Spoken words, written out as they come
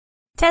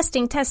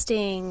Testing,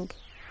 testing.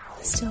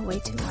 Still way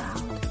too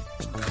loud.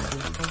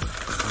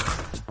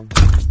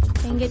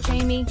 Dang it,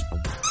 Jamie.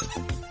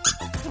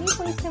 Can you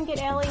please come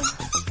get Ellie?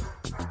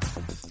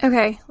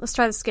 Okay, let's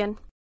try this again.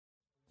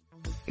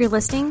 You're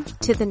listening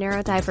to The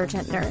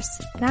Neurodivergent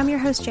Nurse, and I'm your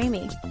host,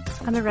 Jamie.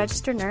 I'm a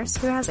registered nurse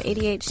who has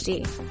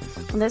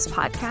ADHD. On this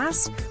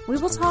podcast, we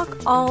will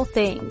talk all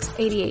things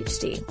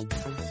ADHD.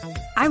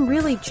 I'm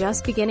really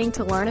just beginning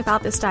to learn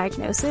about this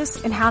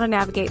diagnosis and how to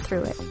navigate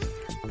through it.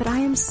 But I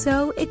am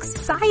so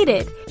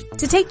excited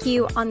to take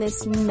you on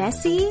this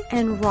messy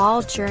and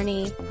raw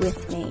journey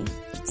with me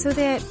so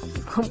that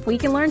we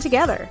can learn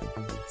together.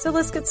 So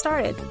let's get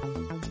started.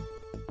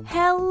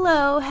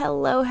 Hello,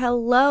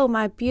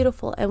 my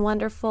beautiful and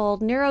wonderful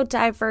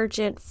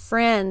neurodivergent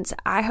friends.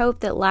 I hope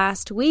that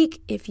last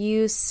week, if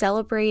you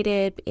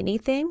celebrated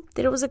anything,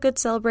 that it was a good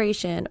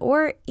celebration,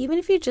 or even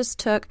if you just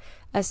took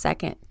a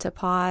second to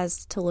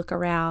pause, to look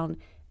around,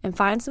 and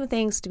find some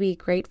things to be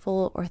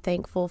grateful or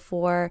thankful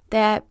for,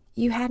 that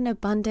you had an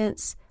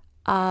abundance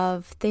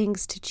of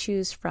things to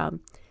choose from,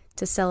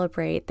 to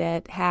celebrate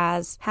that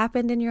has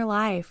happened in your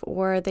life,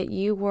 or that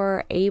you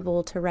were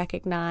able to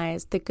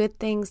recognize the good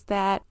things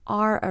that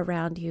are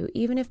around you,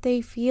 even if they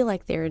feel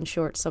like they're in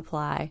short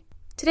supply.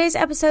 Today's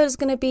episode is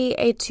going to be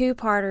a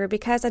two-parter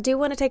because I do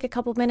want to take a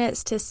couple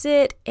minutes to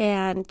sit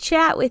and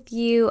chat with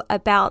you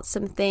about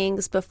some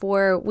things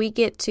before we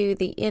get to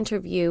the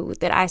interview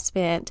that I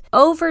spent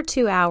over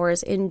 2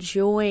 hours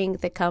enjoying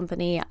the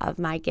company of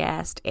my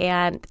guest.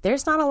 And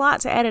there's not a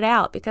lot to edit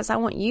out because I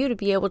want you to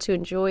be able to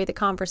enjoy the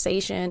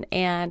conversation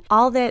and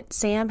all that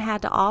Sam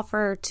had to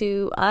offer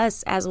to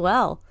us as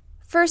well.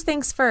 First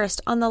things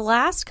first, on the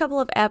last couple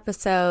of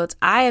episodes,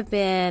 I have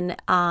been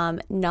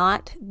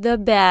not the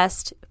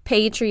best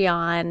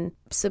Patreon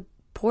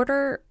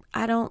supporter.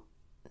 I don't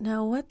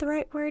know what the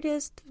right word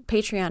is.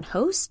 Patreon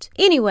host.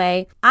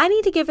 Anyway, I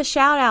need to give a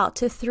shout out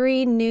to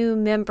 3 new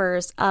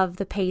members of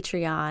the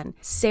Patreon.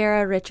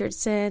 Sarah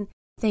Richardson,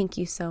 thank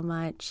you so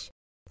much.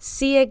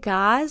 Sia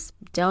Gaz,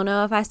 don't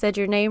know if I said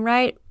your name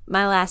right.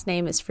 My last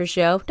name is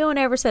Frigeau. No one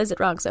ever says it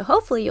wrong, so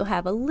hopefully you'll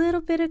have a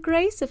little bit of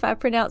grace if I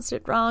pronounced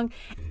it wrong.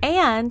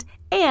 And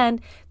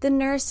the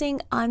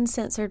Nursing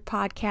Uncensored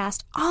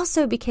podcast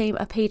also became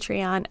a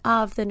Patreon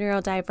of the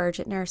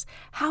Neurodivergent Nurse.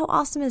 How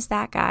awesome is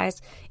that,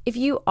 guys? If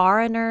you are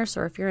a nurse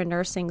or if you're in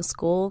nursing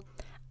school,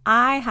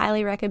 I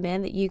highly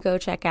recommend that you go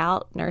check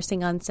out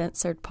Nursing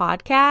Uncensored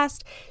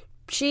podcast.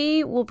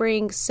 She will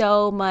bring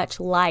so much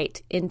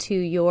light into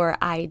your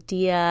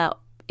idea,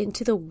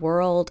 into the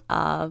world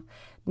of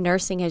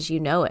nursing as you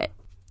know it.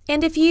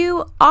 And if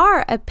you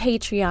are a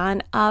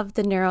Patreon of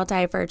the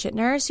Neurodivergent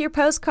Nurse, your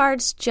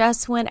postcards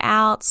just went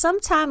out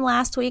sometime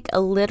last week,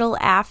 a little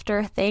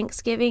after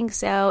Thanksgiving.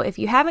 So if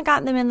you haven't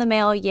gotten them in the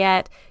mail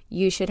yet,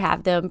 you should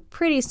have them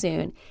pretty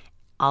soon.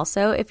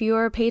 Also, if you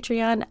are a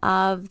Patreon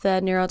of the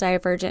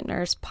Neurodivergent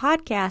Nurse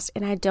podcast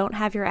and I don't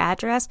have your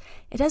address,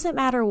 it doesn't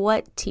matter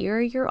what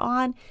tier you're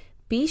on.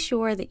 Be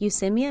sure that you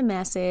send me a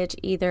message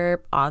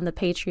either on the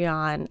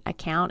Patreon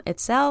account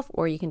itself,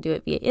 or you can do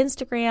it via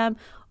Instagram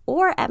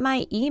or at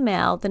my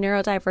email,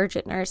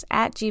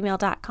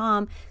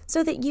 theneuroDivergentNurse@gmail.com,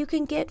 so that you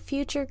can get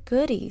future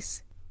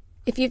goodies.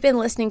 If you've been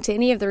listening to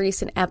any of the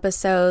recent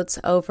episodes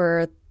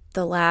over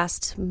the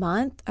last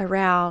month,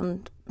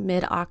 around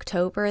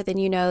mid-October, then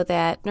you know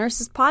that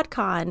Nurses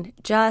PodCon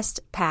just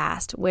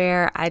passed,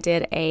 where I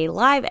did a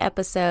live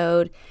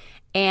episode,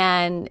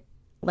 and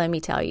let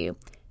me tell you,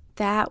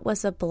 that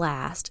was a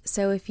blast.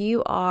 So if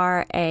you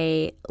are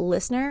a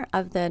listener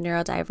of the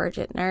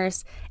Neurodivergent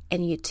Nurse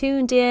and you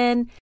tuned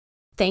in,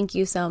 thank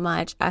you so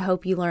much. I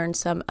hope you learned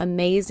some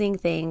amazing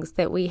things,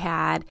 that we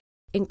had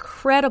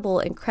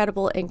incredible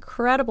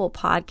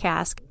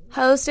podcast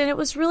host. And it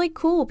was really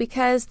cool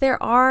because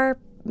there are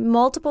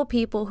multiple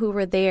people who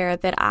were there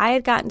that I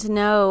had gotten to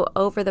know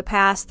over the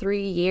past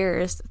 3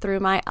 years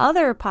through my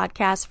other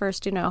podcast,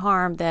 First Do No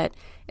Harm, that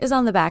is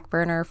on the back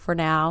burner for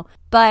now.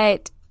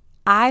 But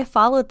I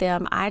followed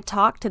them, I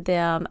talked to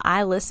them,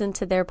 I listened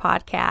to their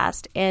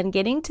podcast, and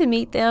getting to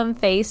meet them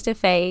face to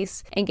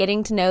face and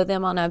getting to know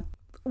them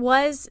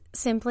was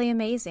simply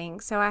amazing.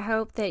 So I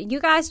hope that you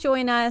guys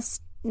join us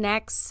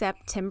next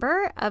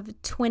September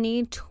of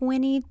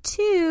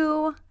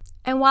 2022.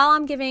 And while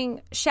I'm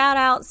giving shout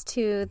outs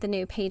to the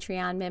new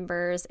Patreon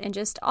members and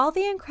just all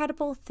the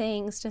incredible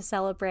things to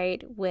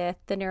celebrate with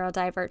the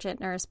Neurodivergent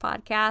Nurse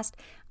podcast,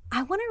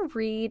 I want to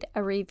read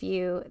a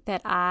review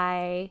that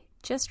I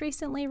just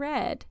recently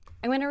read.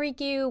 I'm going to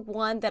read you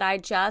one that I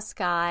just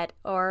got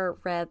or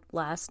read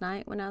last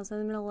night when I was in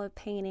the middle of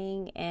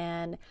painting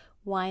and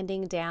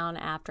winding down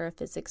after a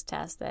physics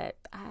test that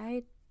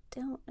I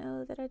don't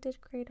know that I did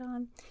great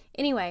on.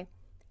 Anyway,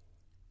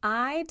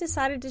 I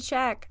decided to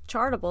check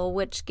Chartable,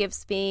 which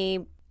gives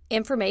me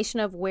information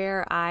of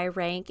where I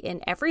rank in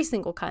every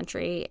single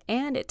country,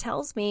 and it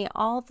tells me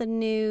all the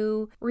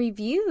new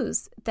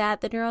reviews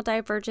that the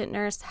Neurodivergent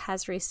Nurse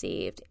has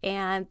received.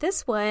 And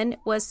this one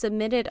was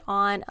submitted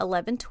on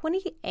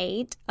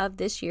 11/28 of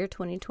this year,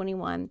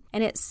 2021,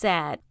 and it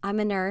said, "I'm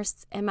a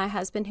nurse, and my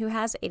husband, who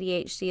has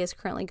ADHD, is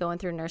currently going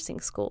through nursing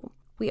school.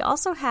 we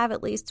also have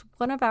at least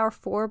one of our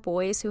 4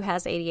 boys who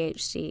has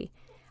ADHD.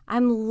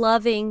 I'm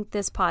loving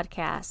this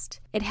podcast.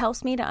 It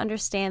helps me to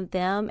understand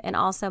them and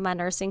also my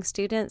nursing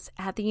students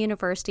at the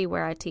university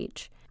where I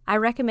teach. I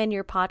recommend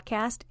your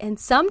podcast, and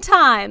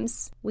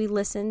sometimes we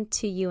listen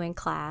to you in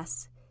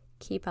class.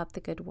 Keep up the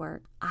good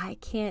work. I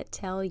can't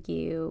tell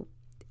you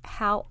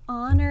how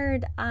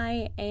honored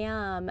I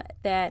am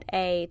that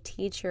a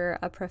teacher,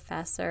 a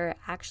professor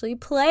actually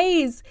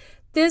plays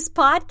this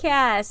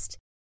podcast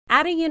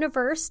at a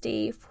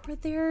university for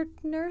their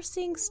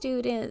nursing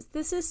students.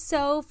 This is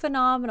so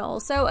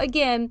phenomenal. So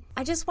again,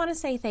 I just want to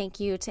say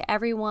thank you to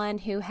everyone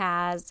who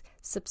has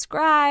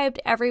subscribed,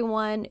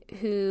 everyone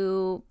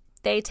who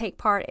they take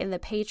part in the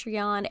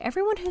Patreon,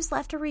 everyone who's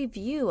left a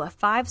review, a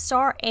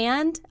 5-star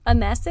and a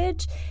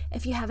message.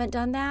 If you haven't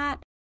done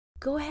that,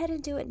 go ahead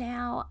and do it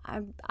now.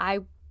 I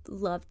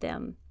love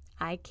them.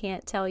 I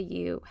can't tell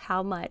you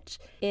how much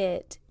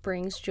it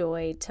brings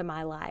joy to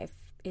my life.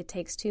 It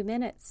takes 2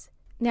 minutes.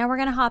 Now we're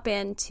going to hop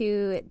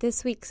into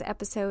this week's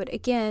episode.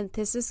 Again,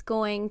 this is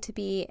going to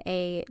be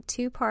a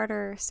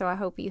 2-parter, so I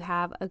hope you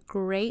have a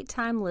great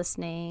time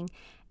listening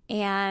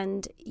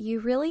and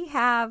you really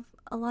have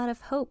a lot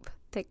of hope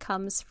that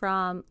comes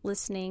from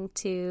listening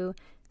to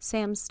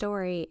Sam's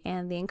story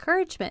and the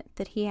encouragement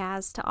that he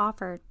has to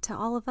offer to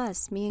all of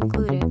us, me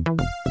included.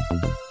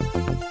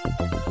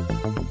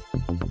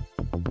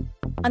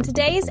 On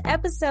today's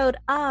episode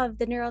of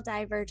The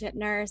Neurodivergent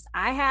Nurse,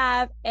 I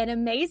have an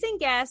amazing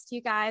guest you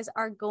guys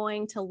are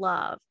going to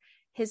love.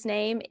 His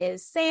name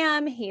is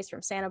Sam. He's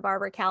from Santa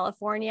Barbara,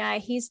 California.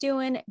 He's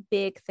doing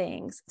big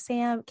things.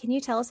 Sam, can you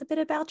tell us a bit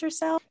about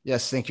yourself?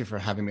 Yes, thank you for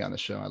having me on the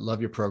show. I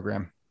love your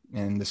program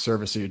and the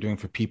service that you're doing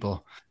for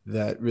people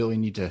that really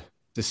need to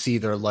see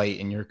their light,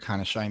 and you're kind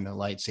of shining the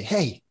light, say,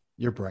 hey,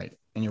 you're bright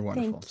and you're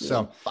wonderful. Thank you.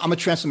 So I'm a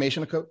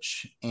transformational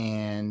coach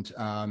and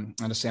out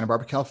of Santa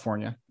Barbara,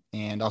 California,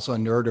 and also a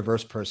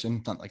neurodiverse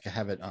person. Not like I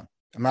have it. I'm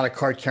not a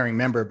card carrying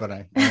member, but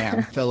I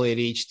am fellow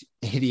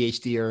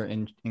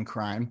ADHDer in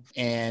crime.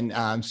 And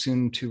I'm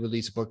soon to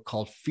release a book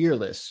called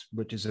Fearless,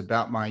 which is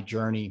about my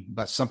journey,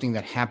 about something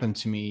that happened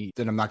to me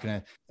that I'm not going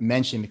to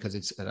mention because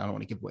I don't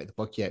want to give away the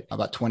book yet,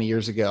 about 20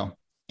 years ago.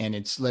 And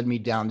it's led me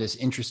down this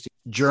interesting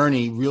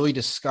journey, really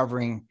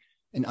discovering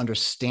and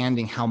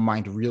understanding how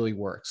mind really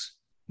works,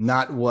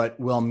 not what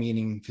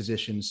well-meaning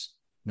physicians,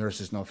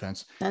 nurses, no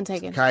offense,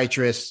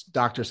 psychiatrists,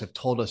 doctors have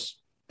told us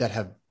that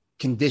have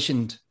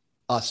conditioned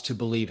us to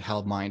believe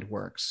how mind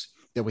works,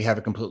 that we have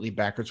it completely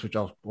backwards, which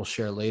we'll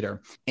share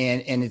later.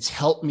 And it's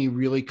helped me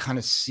really kind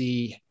of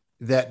see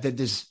that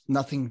there's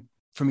nothing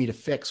for me to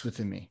fix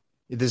within me.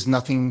 There's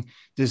nothing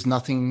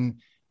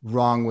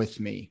wrong with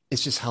me.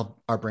 It's just how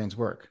our brains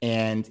work.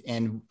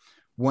 And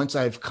once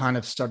I've kind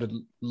of started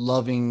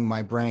loving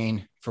my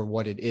brain for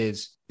what it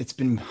is, it's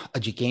been a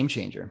game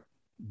changer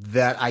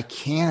that I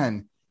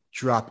can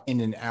drop in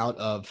and out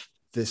of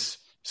this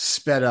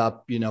sped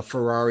up,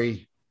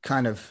 Ferrari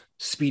kind of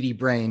speedy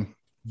brain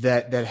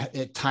that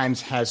at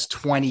times has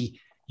 20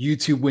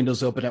 YouTube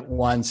windows open at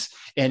once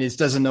and it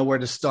doesn't know where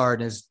to start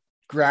and is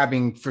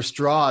grabbing for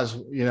straws,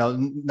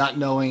 not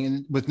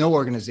knowing, with no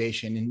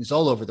organization, and is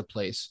all over the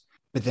place.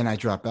 But then I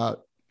drop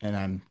out and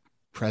I'm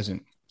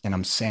present and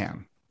I'm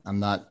Sam. I'm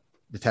not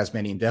the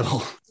Tasmanian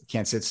devil.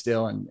 Can't sit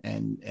still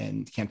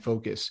and can't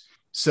focus.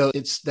 So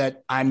it's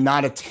that I'm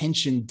not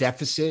attention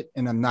deficit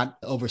and I'm not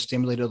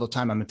overstimulated all the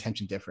time. I'm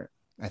attention different,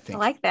 I think. I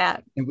like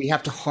that. And we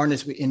have to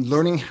harness, in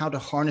learning how to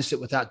harness it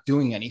without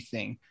doing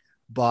anything,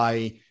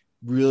 by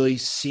really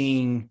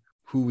seeing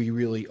who we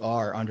really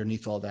are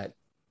underneath all that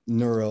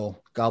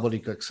neuro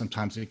gobbledygook.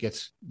 Sometimes it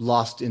gets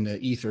lost in the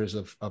ethers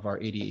of our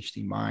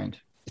ADHD mind.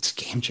 It's a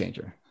game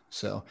changer.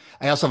 So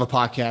I also have a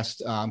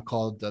podcast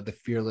called The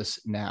Fearless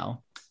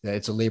Now.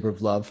 It's a labor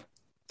of love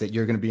that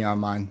you're going to be on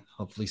mine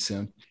hopefully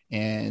soon.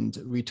 And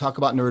we talk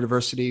about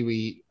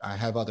neurodiversity. I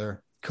have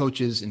other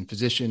coaches and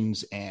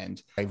physicians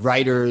and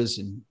writers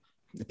and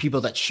the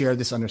people that share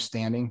this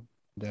understanding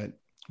that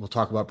we'll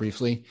talk about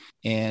briefly.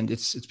 And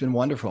it's been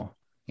wonderful.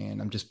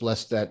 And I'm just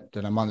blessed that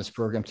I'm on this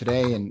program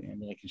today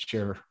and I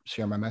can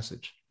share my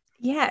message.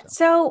 Yeah.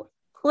 So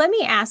let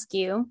me ask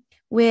you,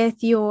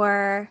 with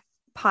your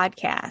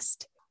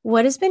podcast,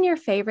 what has been your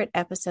favorite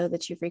episode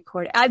that you've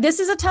recorded?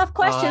 This is a tough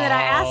question that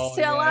I asked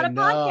to a lot of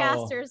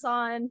podcasters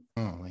on.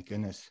 Oh my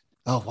goodness.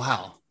 Oh,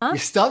 wow. Huh? You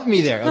stumped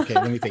me there. Okay.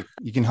 Let me think.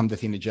 You can hum the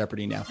theme of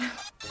Jeopardy now.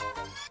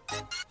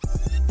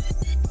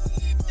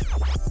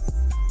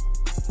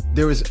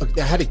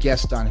 I had a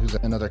guest on who's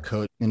another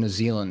coach in New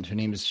Zealand. Her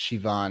name is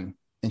Siobhan,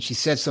 and she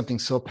said something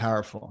so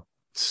powerful.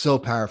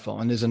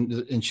 And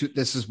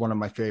this is one of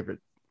my favorite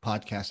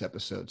podcast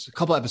episodes. A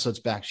couple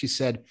episodes back, she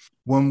said,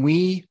 when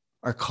we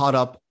are caught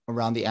up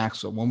around the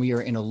axle, when we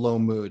are in a low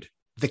mood,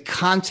 the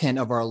content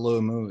of our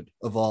low mood,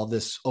 of all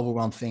this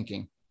overwhelmed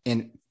thinking,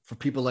 and for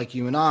people like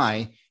you and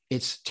I,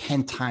 it's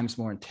 10 times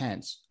more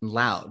intense and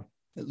loud,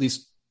 at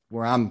least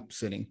where I'm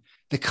sitting.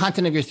 The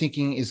content of your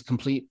thinking is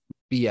complete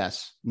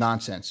BS,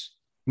 nonsense,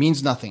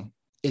 means nothing.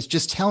 It's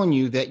just telling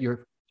you that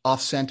you're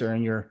off center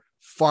and you're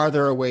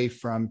farther away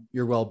from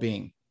your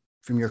well-being,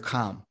 from your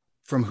calm,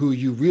 from who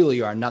you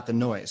really are, not the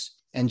noise,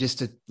 and just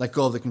to let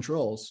go of the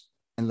controls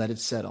and let it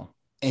settle.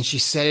 And she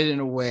said it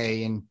in a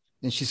way, and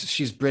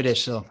she's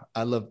British. So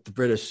I love the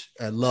British.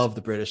 I love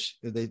the British.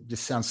 They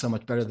just sound so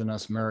much better than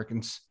us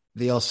Americans.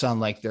 They all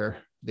sound like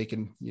they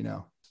can,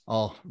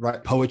 all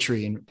write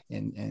poetry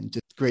and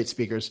just great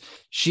speakers.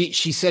 She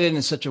said it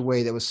in such a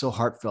way that was so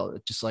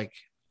heartfelt. Just like,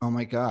 oh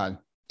my God.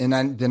 And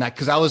then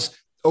because I was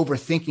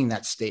overthinking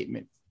that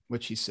statement,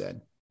 what she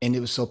said, and it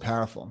was so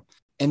powerful.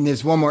 And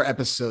there's one more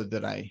episode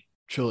that I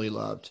truly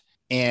loved.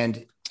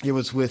 And it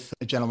was with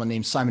a gentleman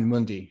named Simon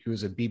Mundy,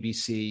 who's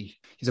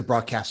he's a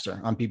broadcaster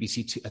on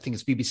BBC Two. I think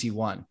it's BBC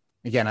One.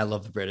 Again, I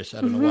love the British.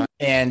 I don't know why.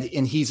 And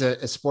he's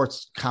a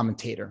sports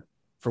commentator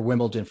for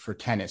Wimbledon, for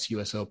tennis,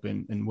 US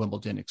Open and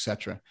Wimbledon,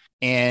 etc.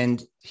 And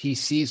he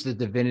sees the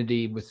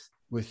divinity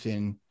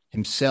within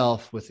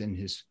himself, within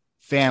his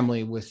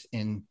family,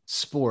 within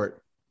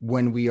sport,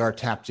 when we are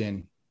tapped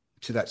in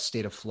to that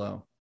state of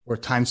flow where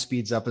time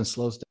speeds up and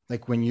slows down.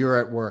 Like when you're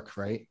at work,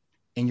 right?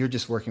 And you're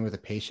just working with a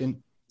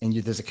patient and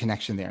there's a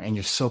connection there and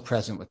you're so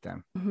present with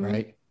them,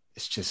 right?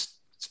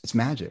 It's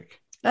magic.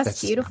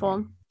 That's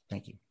beautiful.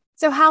 Thank you.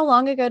 So how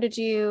long ago did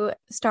you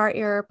start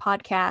your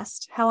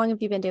podcast? How long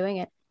have you been doing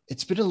it?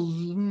 It's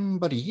been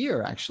about a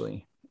year,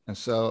 actually. And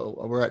so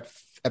we're at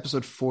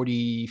episode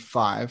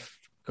 45,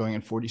 going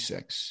in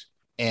 46.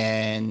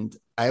 And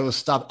I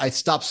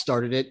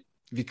started it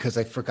because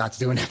I forgot to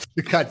do it.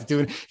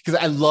 Because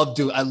I love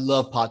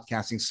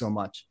podcasting so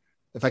much.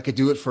 If I could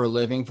do it for a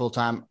living full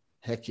time,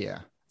 heck yeah.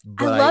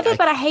 But I love it,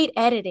 but I hate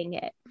editing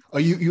it. Oh,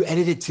 you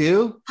edit it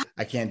too?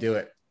 I can't do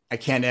it. I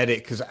can't edit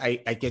because I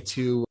get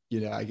too,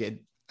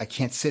 I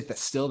can't sit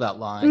still that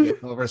long. I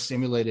get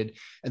overstimulated,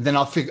 and then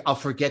I'll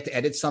forget to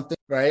edit something.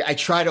 Right? I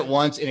tried it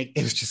once, and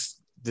it was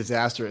just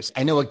disastrous.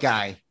 I know a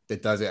guy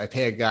that does it. I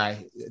pay a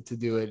guy to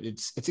do it.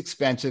 It's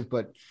expensive,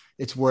 but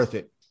it's worth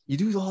it. You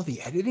do all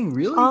the editing,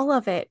 really? All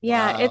of it,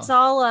 yeah. Wow. It's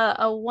all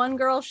a one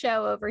girl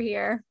show over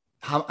here.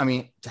 How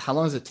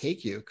long does it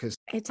take you? Because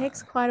it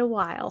takes quite a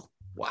while.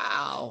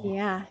 Wow.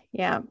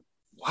 Yeah.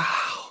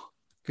 Wow.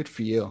 Good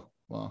for you.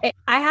 Wow.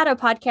 I had a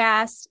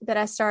podcast that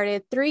I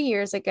started 3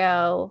 years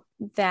ago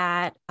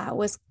that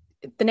was,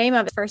 the name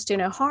of it, First Do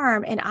No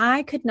Harm. And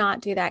I could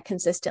not do that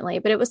consistently,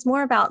 but it was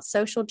more about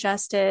social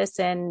justice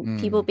and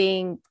people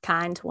being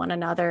kind to one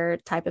another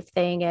type of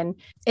thing. And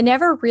it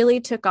never really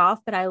took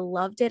off, but I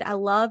loved it. I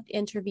loved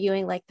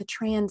interviewing like the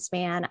trans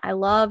man. I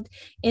loved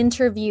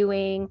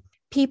interviewing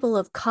people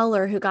of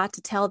color who got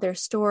to tell their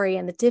story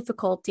and the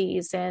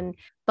difficulties.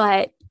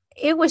 But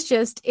it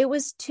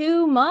was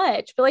too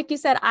much. But like you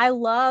said, I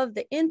love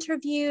the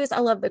interviews. I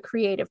love the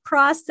creative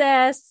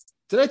process.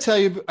 Did I tell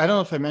you? I don't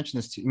know if I mentioned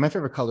this to you. My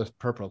favorite color is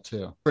purple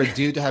too. For a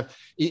dude to have,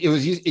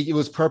 it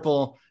was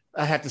purple.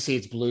 I have to say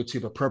it's blue too,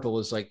 but purple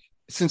was like,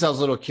 since I was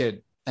a little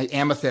kid,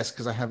 amethyst,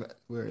 because I have,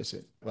 where is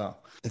it?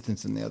 Well,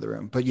 it's in the other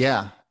room. But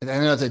yeah, I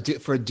know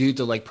for a dude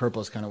to like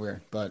purple is kind of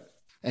weird. But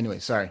anyway,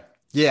 sorry.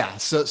 Yeah.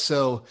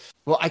 So,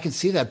 well, I can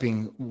see that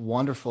being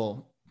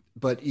wonderful,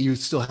 but you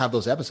still have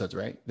those episodes,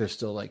 right? They're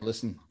still like,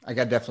 listen, I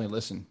got to definitely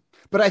listen.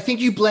 But I think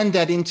you blend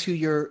that into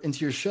your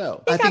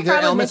show. I think there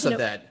are elements of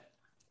that.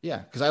 Yeah.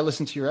 Because I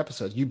listen to your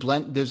episodes. You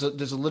blend, there's a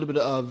little bit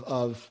of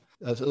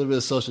a little bit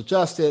of social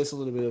justice, a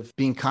little bit of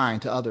being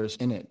kind to others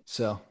in it.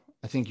 So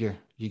I think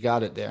you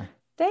got it there.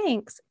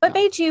 Thanks. What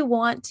made you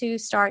want to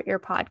start your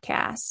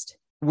podcast?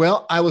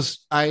 Well,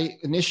 I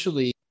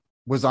initially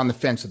was on the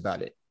fence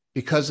about it.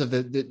 Because of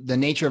the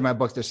nature of my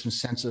book, there's some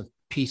sense of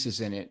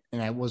pieces in it.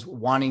 And I was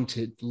wanting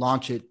to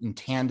launch it in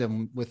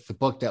tandem with the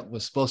book that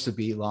was supposed to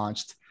be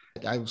launched.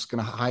 I was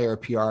going to hire a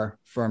PR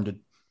firm to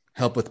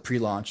help with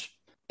pre-launch.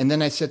 And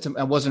then I said to him,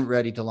 I wasn't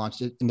ready to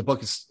launch it. And the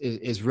book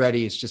is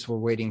ready. It's just we're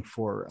waiting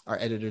for our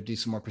editor to do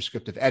some more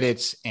prescriptive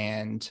edits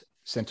and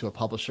sent to a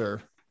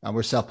publisher.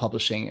 We're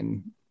self-publishing,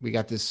 and we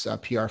got this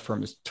PR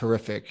firm that's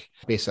terrific,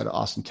 based out of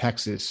Austin,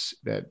 Texas,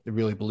 that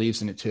really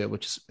believes in it too,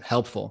 which is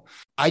helpful.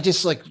 I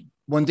just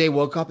one day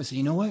woke up and said,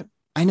 you know what?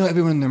 I know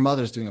everyone and their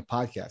mother is doing a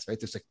podcast, right?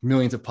 There's like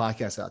millions of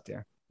podcasts out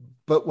there.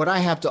 But what I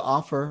have to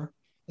offer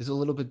is a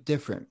little bit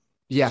different.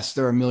 Yes,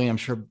 there are a million, I'm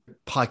sure,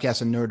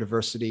 podcasts on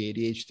neurodiversity,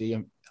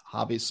 ADHD,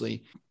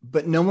 obviously.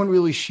 But no one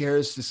really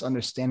shares this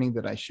understanding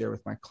that I share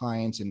with my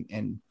clients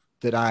and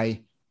that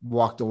I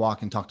walk the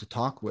walk and talk the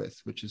talk with,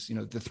 which is,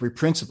 the 3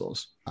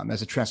 principles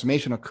as a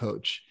transformational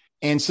coach.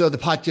 And so the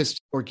podcast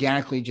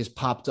organically just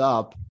popped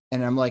up.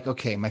 And I'm like,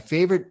 okay, my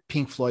favorite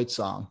Pink Floyd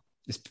song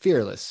is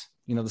Fearless.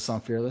 You know the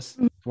song Fearless?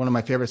 It's one of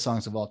my favorite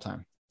songs of all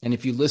time. And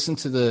if you listen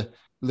to the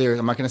lyrics,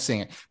 I'm not going to sing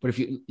it, but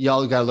if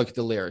y'all got to look at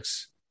the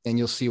lyrics and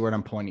you'll see what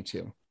I'm pointing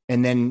to.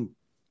 And then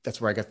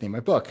that's where I got the name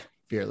of my book,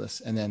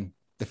 Fearless. And then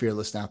the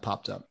Fearless now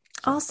popped up.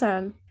 So.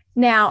 Awesome.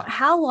 Now,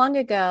 how long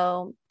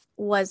ago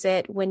was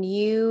it when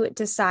you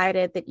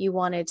decided that you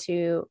wanted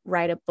to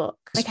write a book?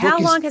 Like, how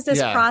long has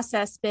this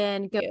process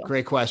been going?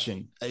 Great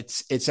question.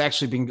 It's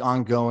actually been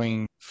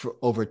ongoing for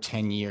over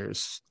 10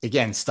 years.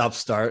 Again, stop,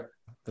 start.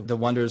 The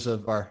wonders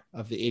of the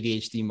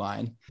ADHD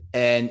mind.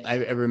 And I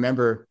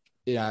remember,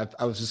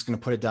 I was just going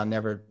to put it down,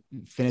 never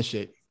finish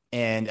it.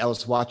 And I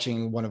was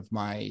watching one of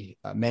my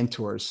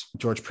mentors,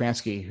 George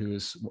Pransky,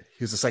 who's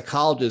a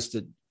psychologist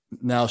that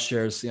now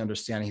shares the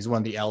understanding. He's one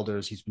of the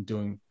elders. He's been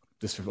doing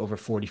this for over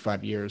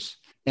 45 years.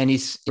 And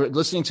he's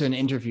listening to an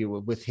interview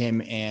with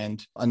him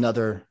and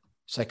another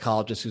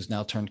psychologist who's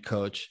now turned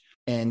coach.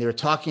 And they were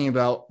talking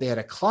about, they had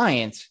a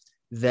client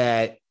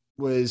that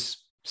was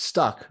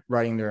stuck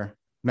writing their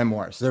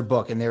memoirs, their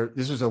book. And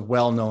this was a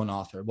well-known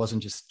author. It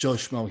wasn't just Joe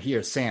Schmo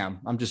here, Sam,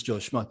 I'm just Joe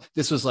Schmo.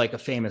 This was like a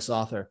famous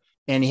author.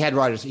 And he had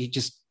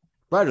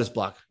writer's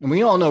block. And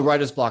we all know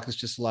writer's block is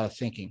just a lot of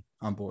thinking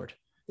on board.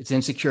 It's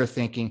insecure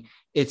thinking.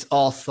 It's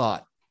all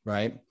thought,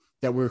 right?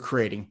 That we're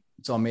creating.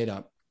 It's all made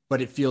up,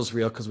 but it feels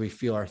real because we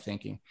feel our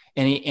thinking.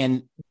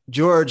 And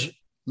George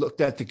looked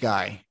at the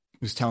guy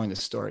who's telling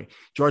this story.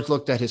 George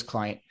looked at his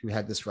client who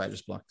had this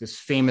writer's block, this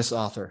famous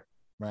author,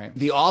 right?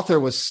 The author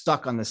was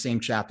stuck on the same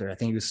chapter. I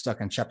think he was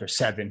stuck on chapter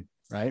 7,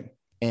 right?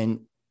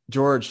 And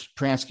George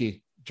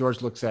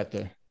looks at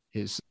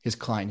his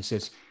client. He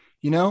says,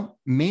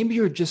 maybe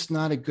you're just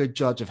not a good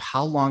judge of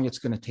how long it's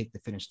going to take to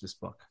finish this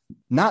book.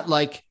 Not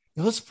like,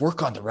 let's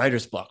work on the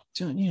writer's block.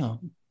 Tell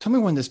me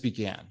when this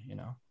began,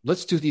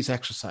 let's do these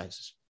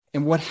exercises.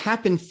 And what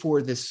happened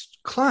for this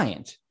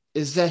client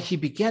is that he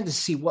began to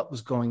see what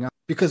was going on.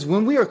 Because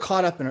when we are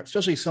caught up in,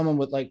 especially someone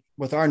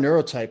with our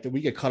neurotype, that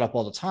we get caught up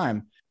all the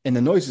time and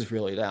the noise is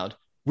really loud,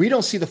 we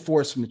don't see the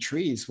forest from the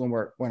trees when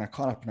we're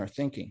caught up in our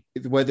thinking.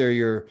 Whether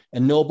you're a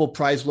Nobel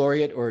Prize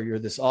laureate or you're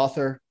this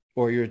author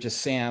or you're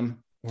just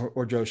Sam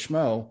or Joe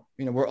Schmo,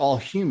 we're all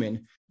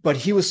human. But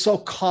he was so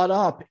caught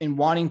up in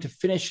wanting to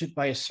finish it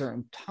by a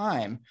certain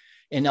time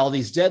and all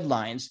these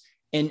deadlines.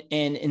 And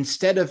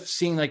instead of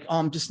seeing like, oh,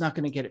 I'm just not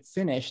going to get it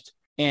finished.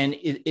 And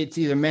it's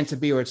either meant to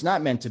be or it's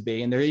not meant to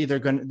be. And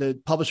the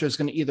publisher is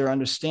going to either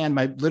understand,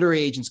 my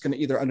literary agent's going to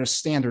either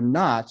understand or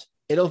not.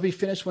 It'll be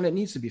finished when it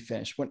needs to be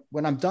finished,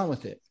 when I'm done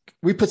with it.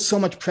 We put so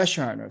much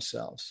pressure on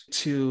ourselves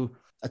to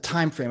a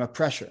time frame of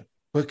pressure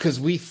because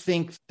we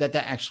think that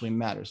actually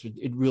matters.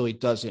 It really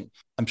doesn't.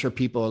 I'm sure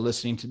people are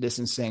listening to this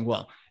and saying,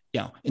 well,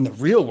 in the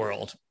real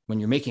world, when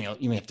you're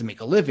you have to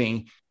make a living,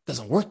 it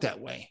doesn't work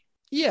that way.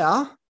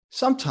 Yeah,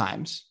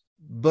 sometimes.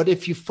 But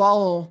if you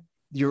follow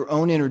your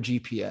own inner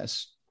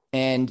GPS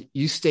and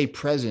you stay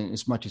present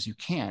as much as you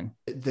can,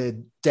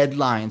 the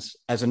deadlines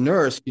as a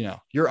nurse,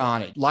 you're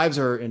on it. Lives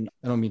are in,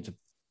 I don't mean to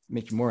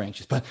make you more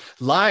anxious, but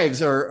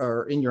lives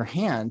are in your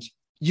hand.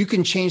 You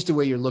can change the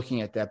way you're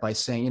looking at that by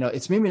saying,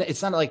 it's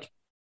not like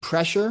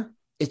pressure.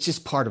 It's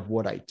just part of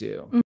what I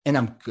do and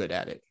I'm good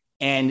at it.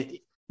 And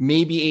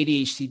maybe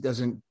ADHD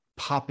doesn't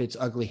pop its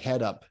ugly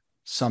head up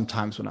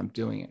sometimes when I'm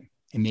doing it.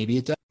 And maybe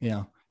it does,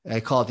 I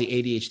call it the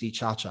ADHD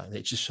cha-cha.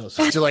 It just shows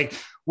up. So like,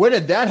 what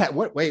did that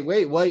happen? Wait,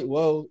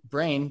 whoa,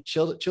 brain,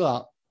 chill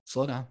out,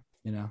 slow down,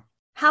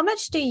 How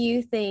much do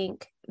you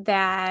think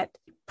that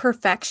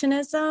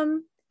perfectionism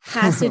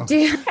has to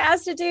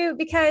do?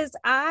 Because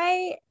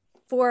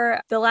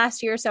for the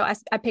last year or so,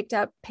 I picked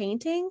up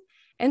painting.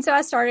 And so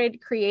I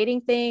started creating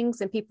things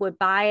and people would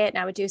buy it and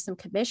I would do some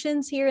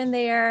commissions here and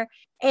there.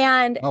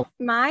 And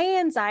my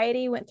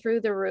anxiety went through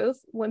the roof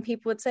when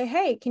people would say,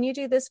 hey, can you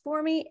do this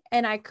for me?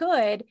 And I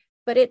could,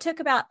 but it took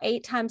about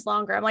 8 times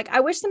longer. I'm like, I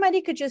wish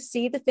somebody could just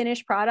see the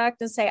finished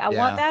product and say, I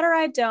want that or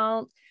I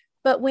don't.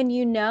 But when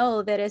you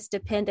know that it's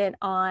dependent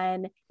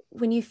on,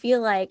 when you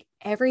feel like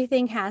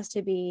everything has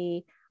to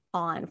be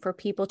on for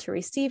people to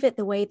receive it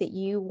the way that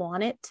you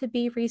want it to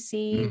be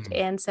received,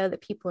 and so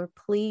that people are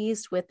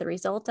pleased with the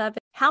result of it.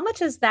 How much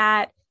has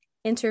that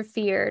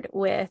interfered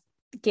with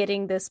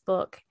getting this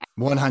book?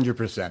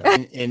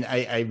 100%. And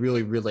I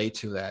really relate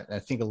to that. I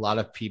think a lot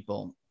of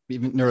people,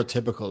 even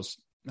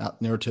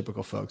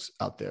neurotypical folks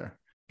out there,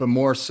 but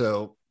more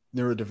so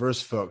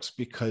neurodiverse folks,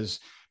 because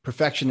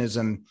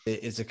perfectionism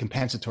is a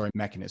compensatory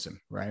mechanism,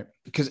 right?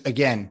 Because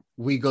again,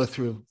 we go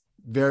through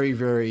very,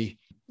 very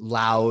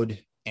loud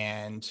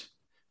and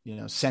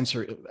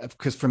sensory,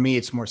 because for me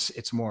it's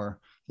more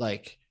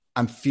like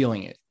I'm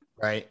feeling it,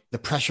 right? The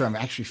pressure I'm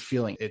actually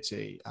feeling. It's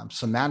a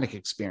somatic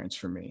experience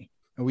for me,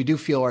 and we do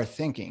feel our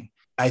thinking.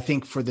 I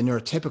think for the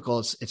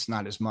neurotypicals it's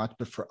not as much,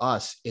 but for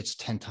us it's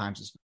 10 times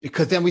as much,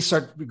 because then we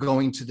start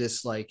going to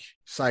this like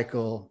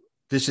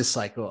vicious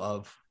cycle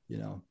of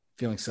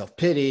feeling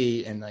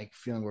self-pity and like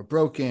feeling we're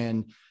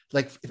broken.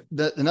 Like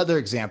another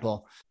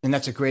example, and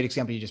that's a great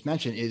example you just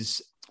mentioned,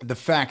 is the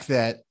fact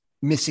that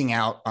missing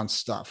out on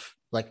stuff.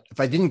 Like if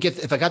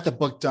I got the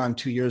book done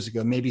 2 years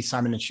ago, maybe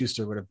Simon &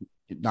 Schuster would have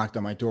knocked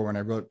on my door when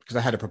I wrote, because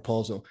I had a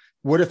proposal.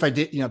 What if I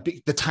did,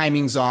 the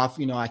timing's off,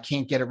 I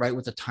can't get it right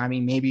with the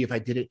timing. Maybe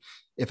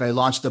if I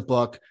launched the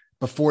book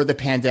before the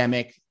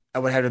pandemic, I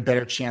would have a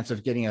better chance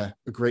of getting a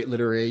great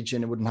literary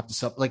agent. It wouldn't have to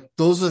sell. Like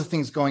those are the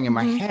things going in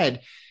my head.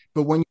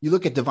 But when you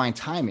look at divine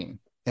timing,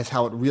 that's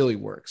how it really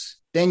works.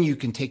 Then you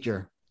can take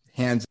your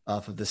hands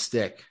off of the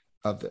stick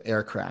of the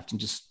aircraft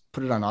and just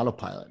put it on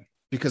autopilot.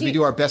 Because we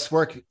do our best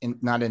work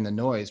not in the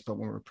noise, but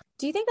when we're.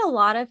 Do you think a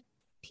lot of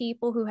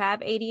people who have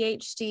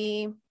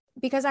ADHD,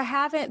 because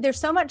there's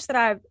so much that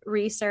I've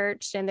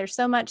researched and there's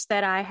so much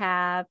that I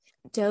have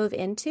dove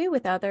into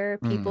with other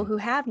people who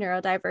have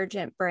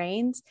neurodivergent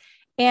brains.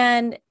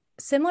 And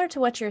similar to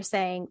what you're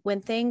saying,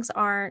 when things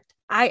aren't,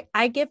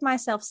 I give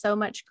myself so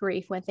much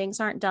grief when things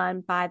aren't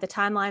done by the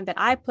timeline that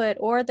I put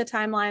or the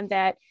timeline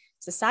that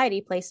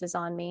society places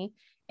on me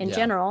in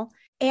general.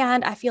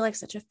 And I feel like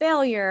such a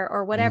failure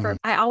or whatever.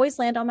 I always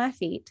land on my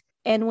feet.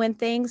 And when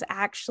things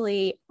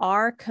actually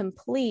are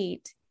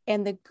complete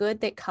and the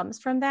good that comes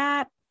from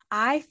that,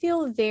 I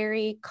feel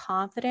very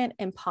confident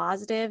and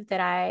positive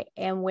that I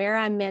am where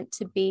I'm meant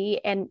to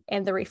be. And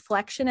the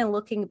reflection and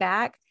looking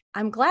back,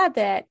 I'm glad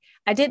that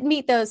I didn't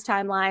meet those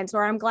timelines,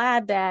 or I'm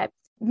glad that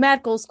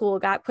medical school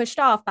got pushed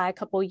off by a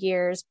couple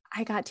years.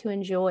 I got to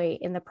enjoy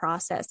in the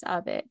process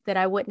of it that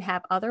I wouldn't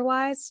have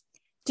otherwise.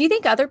 Do you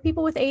think other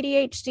people with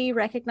ADHD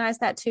recognize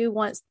that too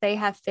once they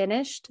have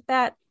finished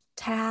that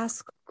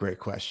task? Great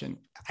question.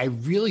 I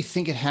really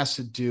think it has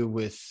to do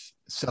with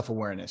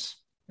self-awareness.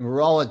 And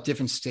we're all at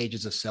different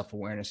stages of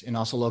self-awareness and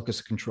also locus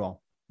of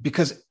control.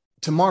 Because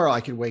tomorrow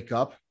I could wake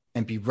up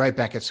and be right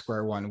back at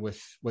square one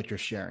with what you're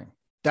sharing.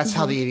 That's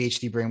how the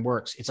ADHD brain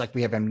works. It's like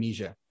we have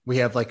amnesia. We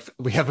have a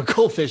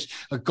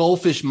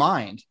goldfish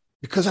mind,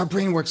 because our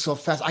brain works so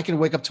fast. I can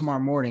wake up tomorrow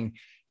morning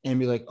and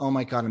be like, oh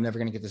my God, I'm never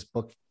going to get this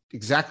book.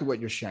 Exactly what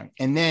you're sharing.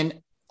 And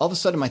then all of a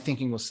sudden my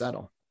thinking will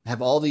settle. I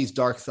have all these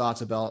dark thoughts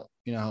about,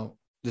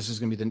 this is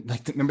going to be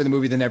remember the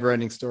movie, The Never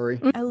Ending Story?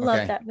 I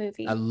love that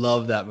movie. I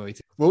love that movie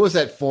too. What was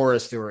that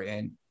forest they were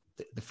in?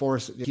 The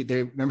forest,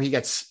 remember he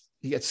gets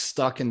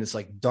stuck in this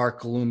like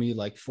dark, gloomy,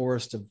 like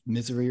forest of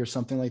misery or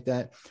something like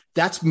that.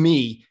 That's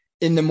me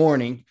in the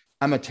morning.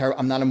 I'm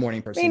not a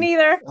morning person. Me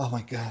neither. Oh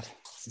my God.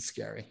 This is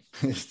scary.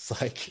 It's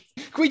like,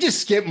 can we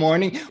just skip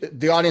morning?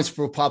 The audience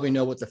will probably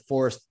know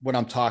what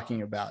I'm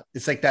talking about.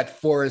 It's like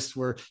that forest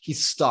where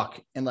he's stuck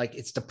and like,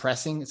 it's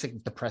depressing. It's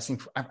like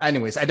depressing.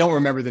 Anyways, I don't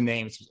remember the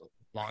names. It was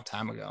a long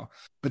time ago,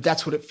 but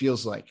that's what it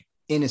feels like,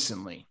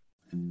 innocently.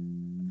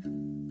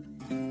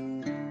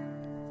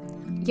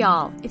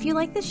 Y'all, if you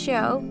like this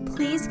show,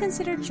 please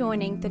consider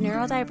joining the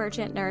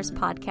Neurodivergent Nurse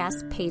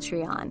Podcast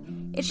Patreon.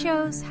 It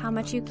shows how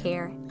much you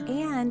care,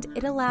 and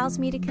it allows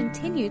me to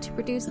continue to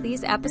produce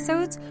these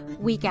episodes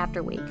week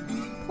after week.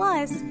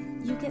 Plus,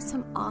 you get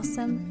some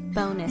awesome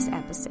bonus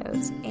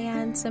episodes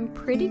and some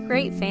pretty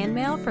great fan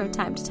mail from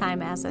time to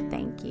time as a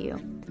thank you.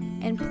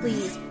 And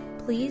please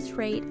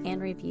rate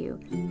and review.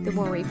 The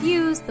more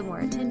reviews, the more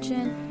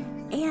attention,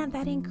 and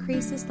that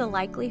increases the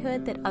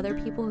likelihood that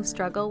other people who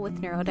struggle with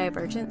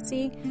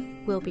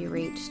neurodivergency will be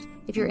reached.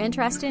 If you're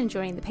interested in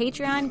joining the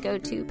Patreon, go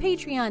to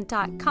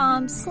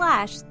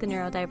patreon.com/the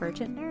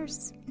neurodivergent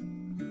nurse.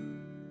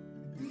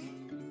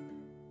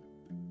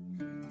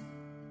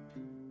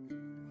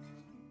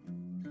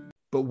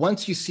 But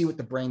once you see what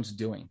the brain's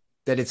doing,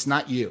 that it's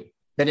not you,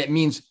 that it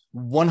means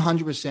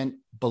 100%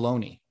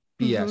 baloney,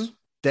 BS,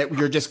 that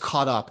you're just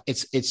caught up.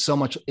 It's so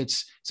much.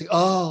 It's like,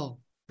 oh,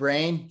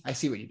 brain, I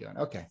see what you're doing.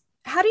 Okay.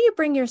 How do you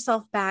bring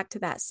yourself back to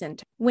that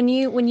center? When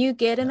you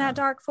get in that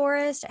dark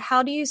forest,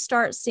 how do you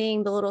start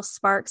seeing the little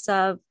sparks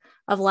of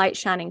light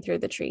shining through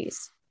the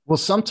trees? Well,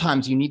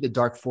 sometimes you need the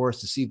dark forest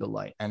to see the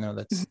light. I know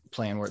that's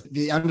playing word.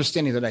 The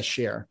understanding that I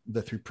share,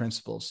 the 3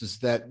 principles, is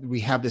that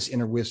we have this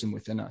inner wisdom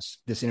within us,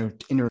 this inner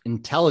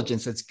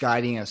intelligence that's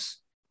guiding us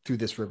through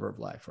this river of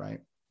life,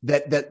 right?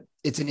 That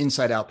it's an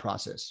inside out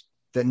process,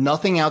 that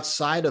nothing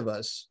outside of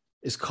us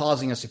is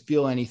causing us to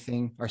feel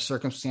anything, our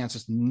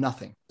circumstances,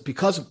 nothing.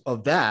 Because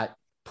of that,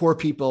 poor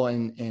people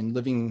and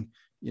living,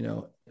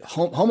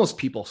 homeless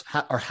people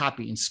are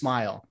happy and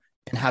smile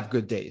and have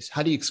good days.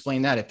 How do you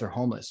explain that if they're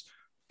homeless?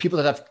 People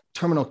that have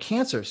terminal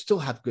cancer still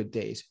have good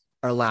days,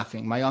 are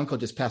laughing. My uncle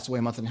just passed away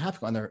a month and a half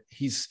ago, and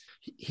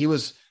he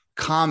was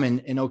calm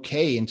and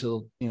okay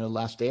until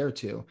last day or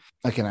two.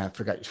 Okay, I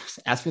forgot.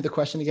 Ask me the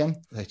question again.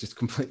 I just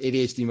complete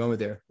ADHD moment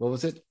there. What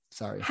was it?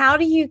 Sorry. How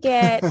do you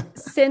get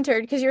centered?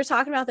 Because you're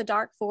talking about the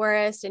dark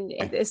forest and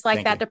it's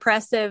like that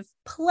depressive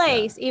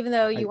place, even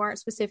though you weren't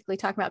specifically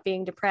talking about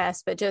being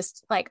depressed, but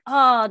just like,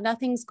 oh,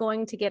 nothing's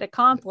going to get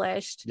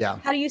accomplished. Yeah.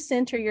 How do you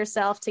center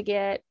yourself to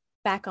get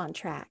back on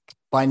track?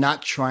 By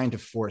not trying to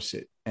force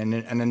it. And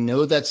I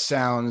know that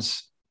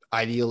sounds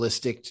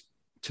idealistic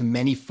to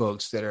many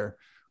folks that are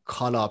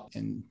caught up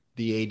in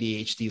the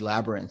ADHD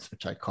labyrinth,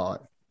 which I call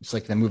it. It's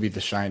like the movie The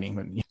Shining,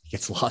 when he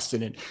gets lost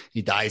in it,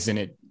 he dies in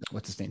it.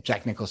 What's his name?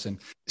 Jack Nicholson.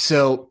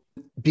 So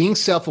being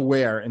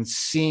self-aware and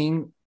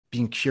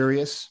being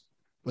curious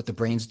what the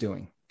brain's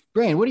doing.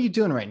 Brain, what are you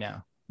doing right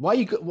now? Why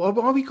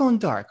are we going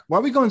dark? Why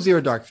are we going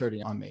 0 dark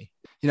 30 on me?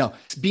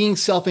 Being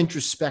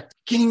self-introspective,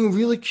 getting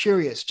really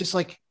curious, just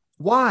like,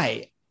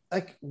 why?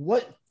 Like,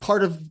 what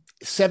part of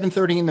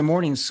 7:30 in the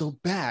morning is so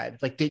bad?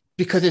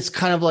 Because it's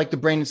kind of like the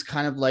brain is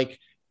kind of like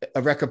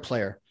a record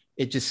player.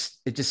 It just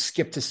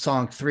skipped to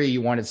song 3.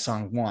 You wanted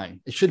song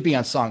 1. It should be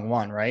on song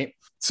 1, right?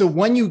 So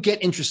when you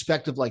get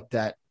introspective like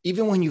that,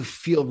 even when you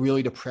feel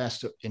really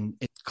depressed and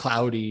it's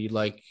cloudy,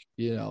 like,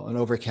 an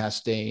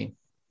overcast day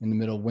in the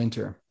middle of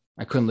winter,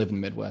 I couldn't live in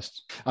the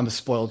Midwest. I'm a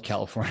spoiled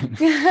Californian.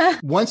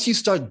 Once you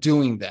start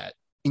doing that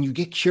and you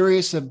get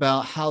curious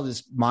about how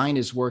this mind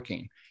is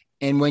working,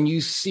 and when you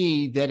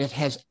see that it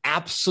has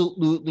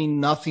absolutely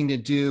nothing to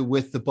do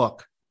with the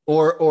book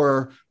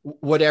or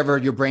whatever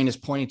your brain is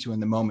pointing to in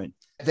the moment,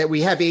 that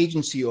we have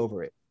agency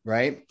over it,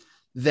 right?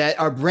 That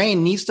our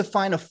brain needs to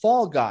find a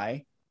fall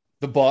guy,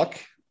 the book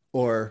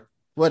or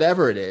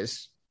whatever it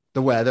is,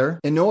 the weather,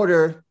 in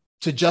order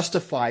to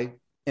justify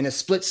in a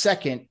split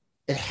second,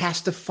 it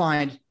has to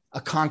find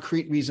a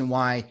concrete reason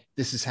why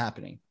this is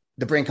happening.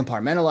 The brain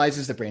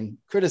compartmentalizes, the brain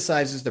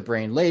criticizes, the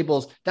brain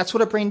labels. That's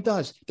what a brain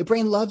does. The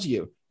brain loves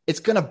you. It's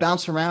going to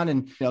bounce around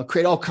and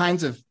create all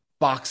kinds of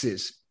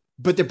boxes,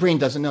 but the brain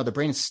doesn't know. The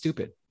brain is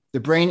stupid. The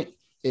brain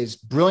is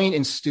brilliant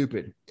and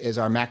stupid as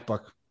our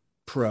MacBook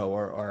Pro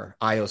or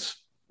iOS,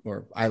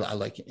 or I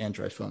like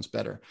Android phones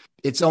better.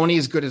 It's only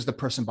as good as the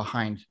person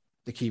behind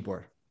the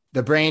keyboard.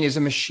 The brain is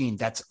a machine.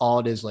 That's all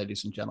it is,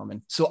 ladies and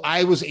gentlemen. So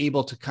I was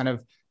able to kind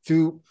of,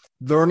 through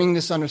learning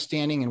this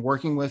understanding and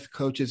working with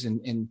coaches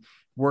and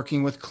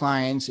working with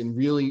clients and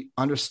really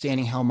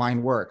understanding how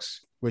mind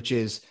works, which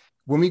is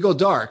when we go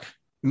dark,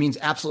 it means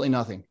absolutely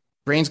nothing.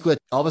 Brain's glitch.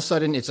 All of a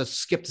sudden, it's a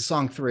skip to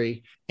song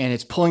 3, and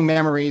it's pulling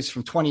memories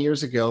from 20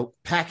 years ago,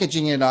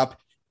 packaging it up,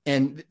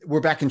 and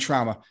we're back in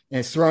trauma, and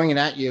it's throwing it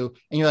at you.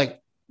 And you're like,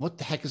 what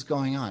the heck is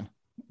going on?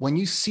 When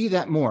you see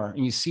that more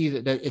and you see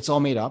that it's all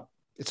made up,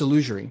 it's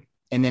illusory.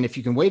 And then if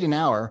you can wait an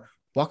hour,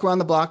 walk around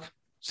the block,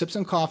 sip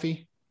some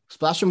coffee,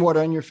 splash some water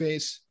on your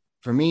face.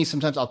 For me,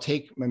 sometimes I'll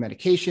take my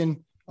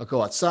medication. I'll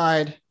go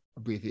outside.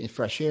 I'll breathe in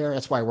fresh air.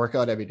 That's why I work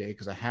out every day,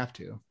 because I have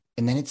to.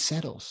 And then it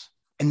settles.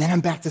 And then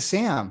I'm back to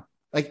Sam.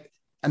 Like,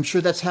 I'm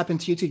sure that's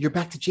happened to you too. You're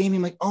back to Jamie.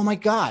 I'm like, oh my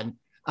God,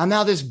 I'm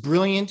now this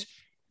brilliant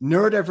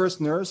neurodiverse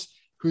nurse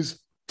who's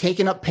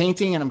taken up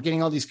painting, and I'm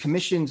getting all these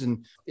commissions,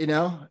 and,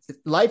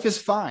 life is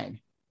fine.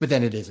 But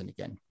then it isn't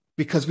again,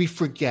 because we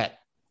forget,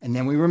 and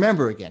then we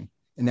remember again,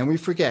 and then we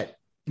forget.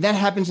 And that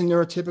happens in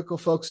neurotypical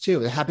folks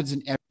too. It happens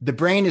the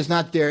brain is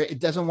not there. It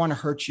doesn't want to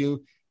hurt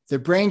you. The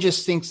brain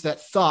just thinks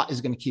that thought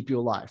is going to keep you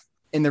alive.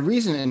 And the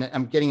reason, and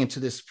I'm getting into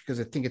this because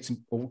I think it's a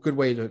good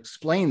way to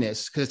explain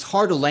this, because it's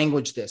hard to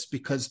language this,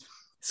 because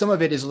some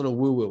of it is a little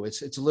woo-woo.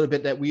 It's a little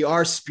bit that we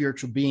are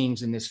spiritual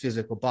beings in this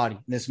physical body,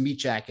 in this meat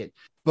jacket.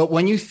 But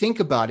when you think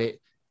about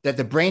it, that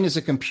the brain is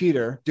a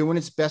computer doing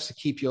its best to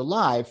keep you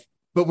alive,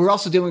 but we're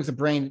also dealing with a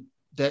brain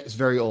that is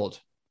very old.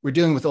 We're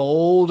dealing with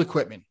old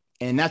equipment.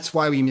 And that's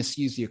why we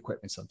misuse the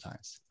equipment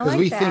sometimes. Because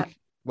we think,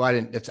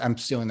 well, I'm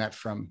stealing that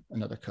from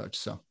another coach.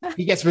 So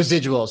he gets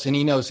residuals and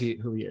he knows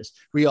who he is.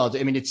 We all do.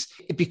 I mean, it's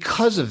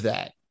because of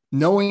that,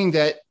 knowing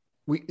that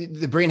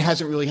the brain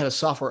hasn't really had a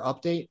software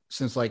update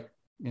since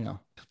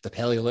the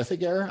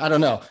Paleolithic era. I don't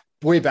know.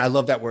 Way back. I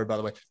love that word, by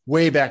the way.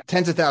 Way back,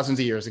 tens of thousands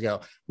of years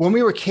ago. When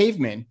we were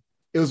cavemen,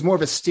 it was more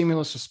of a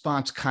stimulus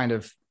response kind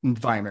of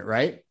environment,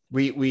 right?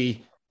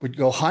 We would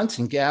go hunt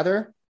and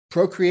gather,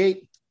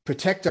 procreate,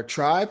 protect our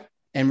tribe,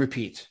 and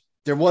repeat.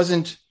 There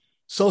wasn't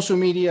social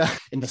media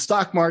in the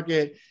stock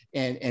market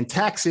and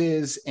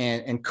taxes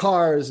and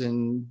cars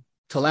and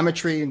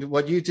telemetry and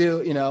what you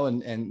do,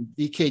 and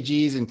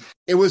EKGs. And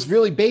it was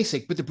really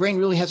basic, but the brain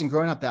really hasn't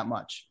grown up that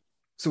much.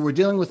 So we're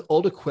dealing with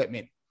old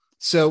equipment.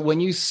 So when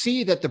you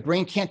see that the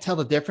brain can't tell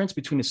the difference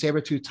between a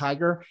saber-toothed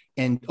tiger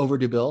and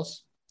overdue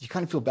bills, you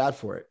kind of feel bad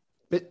for it.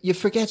 But you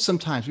forget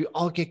sometimes we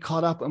all get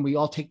caught up and we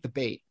all take the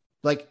bait.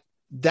 Like,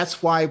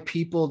 that's why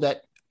people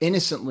that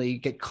innocently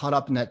get caught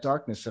up in that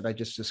darkness that I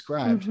just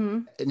described,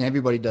 and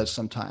everybody does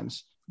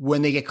sometimes,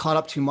 when they get caught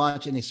up too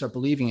much and they start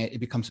believing it, it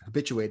becomes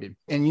habituated.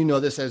 And you know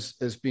this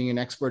as being an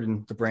expert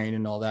in the brain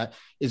and all that,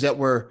 is that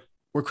we're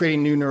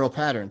creating new neural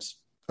patterns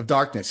of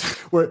darkness.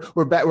 We're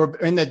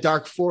in the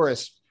dark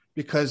forest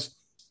because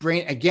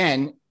brain,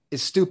 again,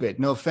 is stupid.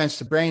 No offense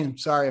to brain.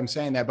 Sorry, I'm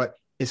saying that, but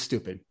it's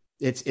stupid.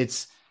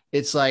 It's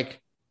like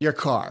your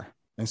car.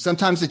 And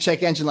sometimes the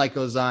check engine light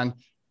goes on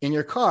in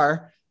your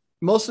car.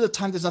 Most of the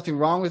time, there's nothing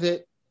wrong with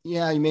it.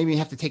 Yeah, you maybe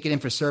have to take it in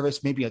for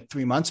service. Maybe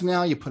 3 months from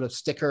now, you put a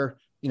sticker,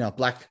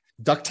 black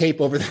duct tape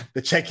over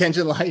the check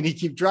engine light and you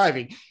keep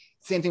driving.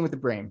 Same thing with the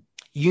brain.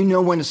 You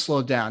know when to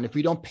slow down. If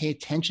we don't pay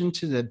attention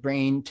to the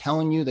brain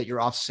telling you that you're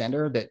off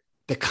center, that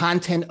the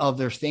content of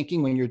their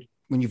thinking when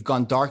you've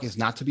gone dark is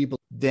not to be,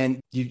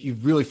 then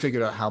you've really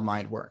figured out how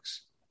mind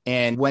works.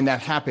 And when that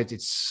happens,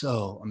 it's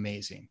so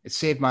amazing. It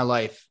saved my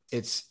life.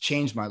 It's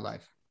changed my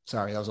life.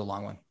 Sorry, that was a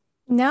long one.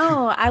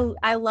 No,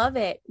 I love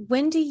it.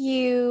 When do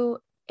you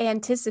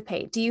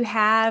anticipate? Do you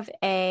have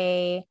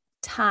a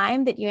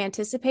time that you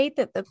anticipate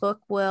that the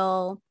book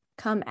will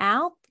come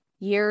out?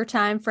 Year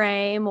time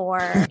frame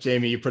or?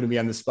 Jamie, you're putting me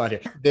on the spot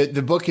here.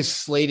 The book is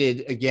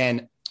slated,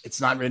 again, it's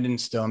not written in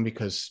stone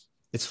because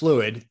it's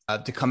fluid,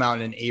 to come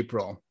out in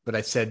April. But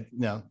I said,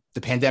 no,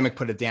 the pandemic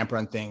put a damper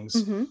on things.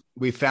 Mm-hmm.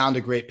 We found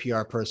a great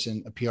PR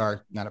person,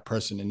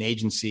 an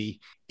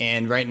agency.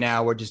 And right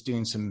now we're just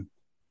doing some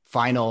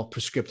final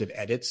prescriptive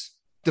edits.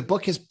 The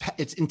book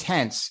it's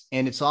intense,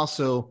 and it's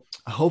also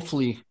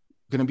hopefully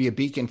going to be a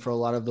beacon for a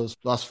lot of those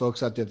lost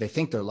folks out there. They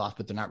think they're lost,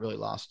 but they're not really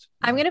lost.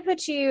 I'm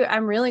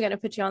really going to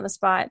put you on the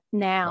spot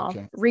now.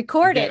 Okay.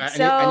 Record it.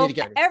 I need to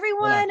get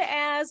everyone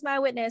as my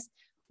witness.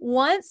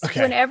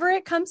 Whenever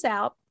it comes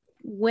out,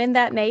 when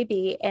that may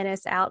be and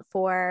it's out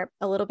for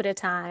a little bit of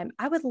time,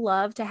 I would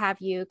love to have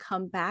you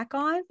come back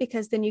on,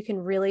 because then you can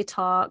really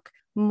talk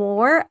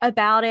more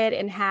about it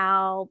and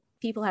how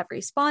people have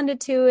responded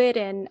to it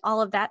and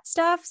all of that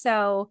stuff.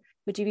 So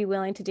would you be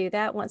willing to do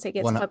that once it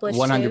gets published?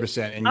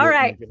 100%. And all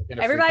right.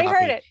 Everybody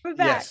heard it. We're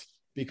back. Yes,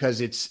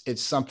 because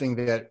it's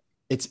something that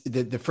it's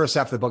the first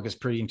half of the book is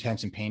pretty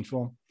intense and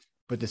painful,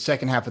 but the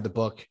second half of the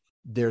book,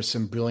 there's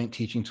some brilliant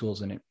teaching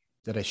tools in it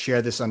that I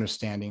share this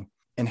understanding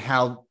and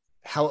how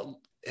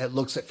it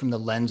looks at from the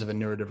lens of a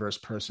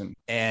neurodiverse person.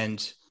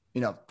 And,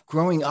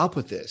 growing up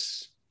with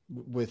this,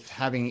 with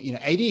having,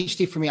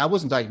 ADHD for me, I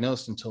wasn't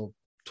diagnosed until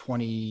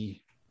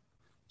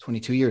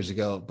 22 years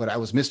ago, but I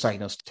was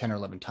misdiagnosed 10 or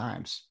 11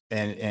 times.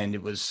 And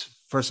it was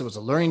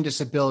a learning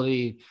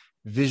disability,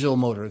 visual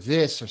motor,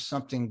 this or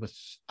something with,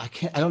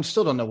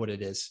 still don't know what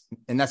it is.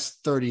 And that's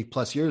 30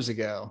 plus years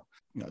ago.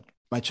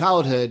 My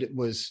childhood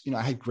was,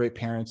 I had great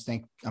parents.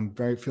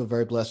 Feel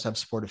very blessed to have a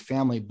supportive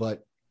family,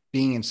 but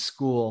being in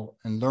school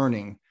and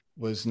learning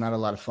was not a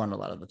lot of fun a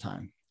lot of the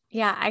time.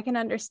 Yeah, I can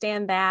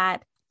understand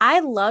that. I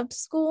loved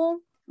school,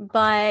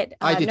 but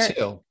I did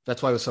too.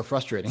 That's why it was so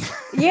frustrating.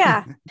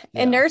 Yeah.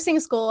 In nursing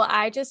school,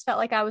 I just felt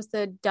like I was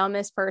the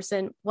dumbest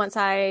person. Once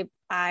I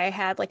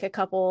had like a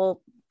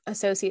couple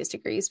associate's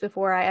degrees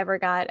before I ever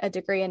got a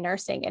degree in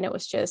nursing. And it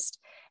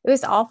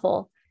was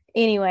awful.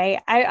 Anyway,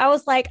 I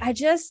was like,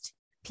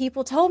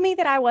 people told me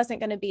that I wasn't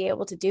going to be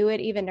able to do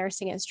it. Even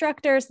nursing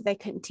instructors, that they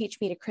couldn't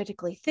teach me to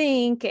critically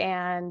think.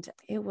 And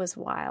it was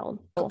wild.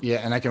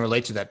 Yeah. And I can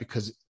relate to that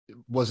because it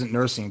wasn't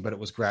nursing, but it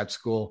was grad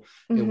school.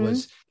 Mm-hmm. It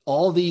was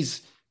all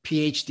these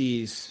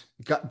PhDs,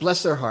 God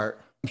bless their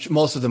heart.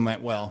 Most of them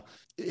went well.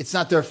 It's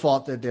not their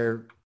fault that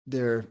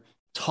they're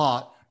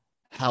taught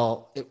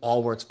how it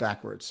all works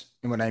backwards.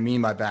 And what I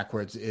mean by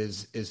backwards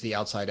is the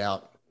outside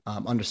out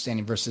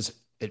understanding versus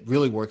it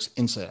really works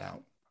inside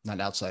out. Not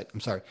outside.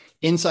 I'm sorry.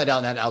 Inside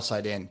out, not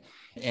outside in.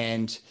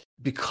 And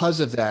because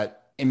of that,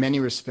 in many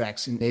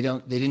respects, and they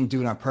didn't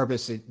do it on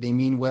purpose. They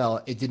mean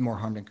well. It did more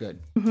harm than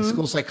good. Mm-hmm. The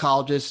school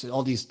psychologists, the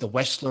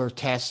Wechsler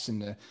tests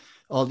and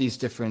all these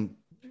different,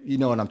 you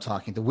know what I'm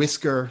talking, the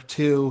Whisker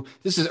too.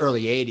 This is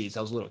early 80s.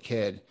 I was a little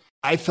kid.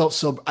 I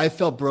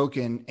felt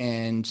broken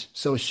and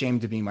so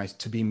ashamed to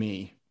be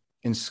me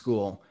in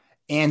school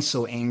and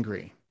so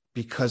angry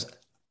because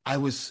I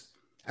was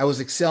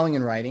excelling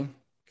in writing,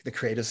 the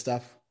creative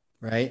stuff.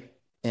 Right.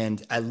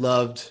 And I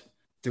loved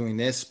doing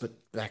this, but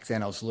back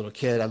then I was a little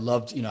kid. I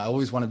loved, I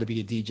always wanted to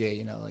be a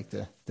DJ, like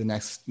the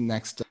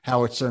next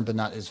Howard Stern, but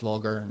not as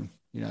vulgar and,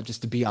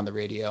 just to be on the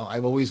radio.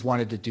 I've always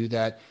wanted to do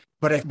that.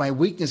 But my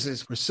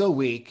weaknesses were so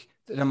weak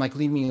that I'm like,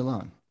 leave me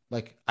alone.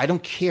 Like, I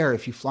don't care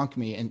if you flunk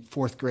me in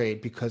fourth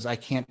grade because I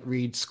can't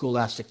read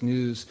Scholastic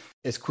News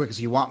as quick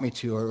as you want me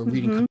to or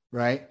reading,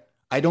 right?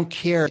 I don't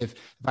care if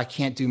I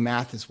can't do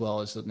math as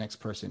well as the next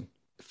person.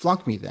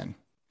 Flunk me then.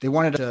 They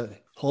wanted to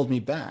hold me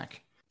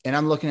back. And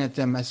I'm looking at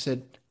them. I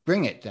said,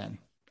 bring it then.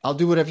 I'll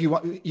do whatever you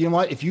want. You know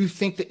what? If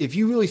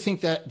you really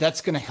think that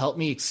that's going to help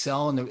me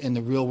excel in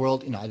the real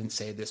world, I didn't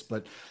say this,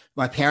 but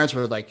my parents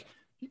were like,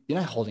 you're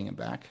not holding him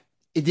back.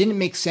 It didn't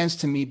make sense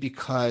to me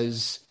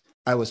because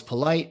I was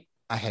polite.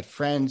 I had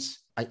friends.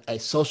 I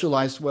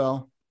socialized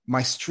well.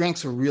 My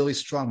strengths were really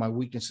strong. My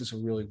weaknesses were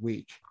really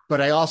weak.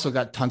 But I also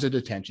got tons of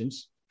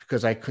detentions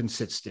because I couldn't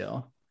sit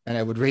still. And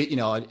I would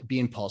I'd be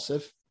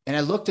impulsive. And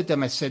I looked at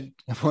them.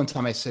 One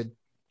time I said,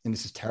 and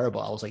this is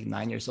terrible. I was like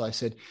 9 years old. I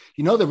said,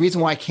 the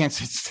reason why I can't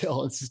sit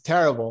still, this is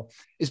terrible,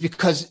 is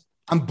because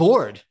I'm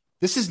bored.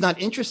 This is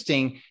not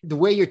interesting. The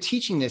way you're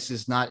teaching this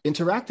is not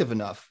interactive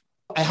enough.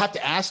 I have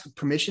to ask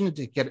permission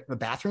to get a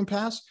bathroom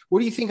pass. What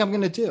do you think I'm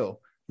going to do?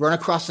 Run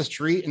across the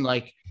street and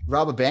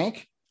rob a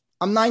bank?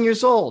 I'm 9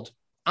 years old.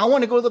 I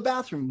want to go to the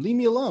bathroom. Leave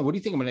me alone. What do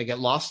you think? I'm going to get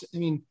lost?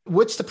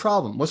 What's the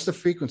problem? What's the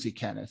frequency,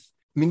 Kenneth?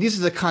 This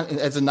is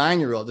as a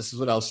 9-year-old, this is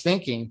what I was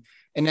thinking.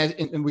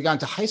 And we got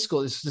into high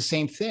school, it's the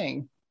same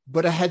thing.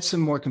 But I had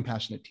some more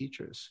compassionate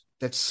teachers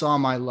that saw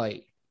my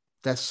light,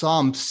 that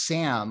saw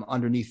Sam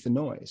underneath the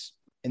noise.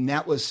 And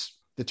that was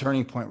the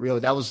turning point, really.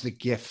 That was the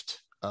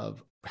gift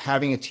of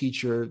having a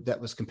teacher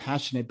that was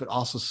compassionate, but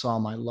also saw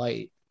my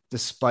light,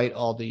 despite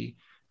all the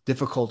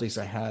difficulties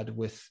I had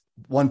with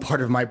one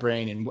part of my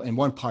brain and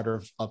one part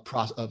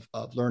of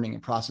learning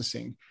and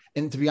processing.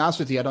 And to be honest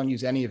with you, I don't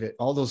use any of it.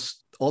 All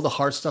the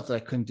hard stuff that I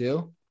couldn't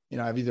do,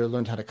 I've either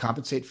learned how to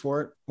compensate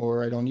for it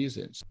or I don't use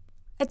it.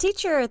 A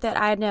teacher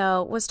that I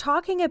know was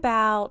talking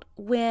about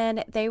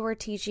when they were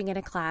teaching in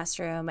a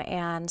classroom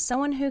and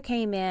someone who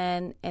came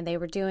in and they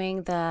were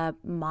doing the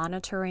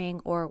monitoring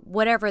or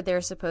whatever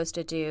they're supposed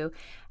to do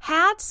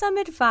had some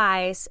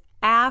advice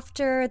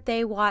after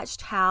they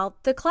watched how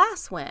the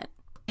class went.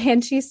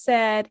 And she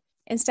said,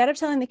 instead of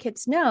telling the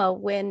kids no,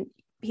 when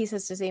he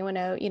says, does anyone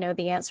know,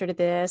 the answer to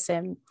this?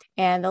 And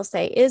they'll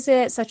say, is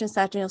it such and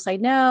such? And he'll say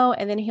no.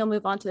 And then he'll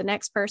move on to the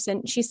next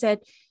person. She said,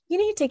 you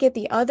need to get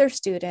the other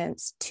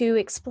students to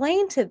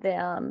explain to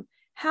them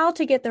how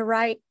to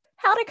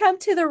come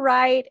to the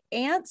right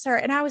answer.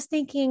 And I was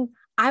thinking,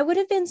 I would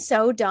have been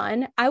so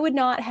done. I would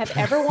not have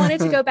ever wanted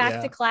to go back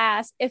to Yeah.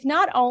 class if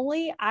not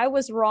only I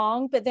was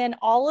wrong, but then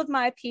all of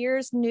my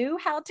peers knew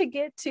how to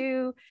get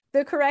to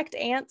the correct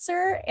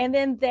answer. And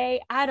then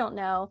I don't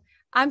know.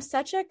 I'm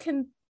such a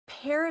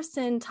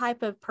comparison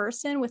type of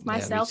person with Yeah, me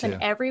myself and too.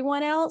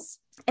 everyone else.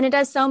 And it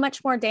does so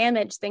much more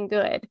damage than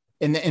good.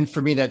 And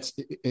for me, that's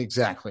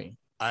exactly.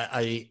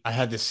 I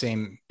had the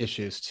same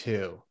issues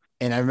too.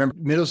 And I remember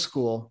middle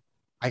school,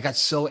 I got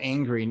so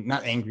angry,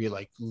 not angry,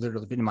 like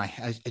literally, but in my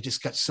head, I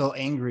just got so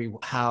angry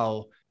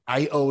how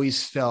I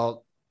always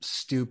felt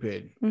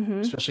stupid,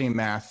 Mm-hmm. especially in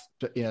math.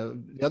 But, the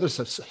other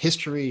stuff,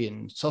 history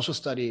and social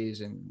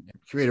studies and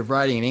creative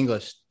writing and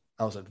English,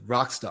 I was a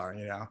rock star,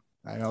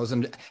 I was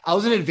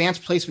in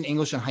advanced placement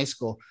English in high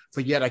school,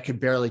 but yet I could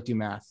barely do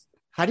math.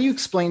 How do you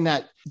explain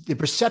that? The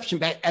perception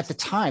back at the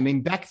time, I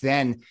mean, back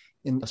then,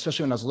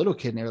 especially when I was a little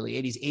kid in the early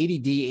 80s,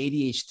 ADD,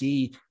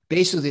 ADHD,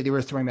 basically they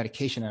were throwing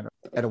medication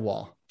at a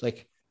wall.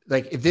 Like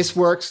if this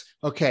works,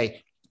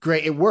 okay,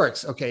 great, it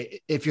works.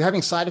 Okay, if you're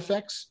having side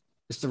effects,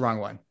 it's the wrong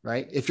one,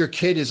 right? If your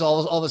kid is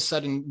all of a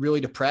sudden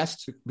really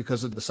depressed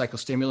because of the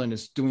psychostimulant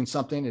is doing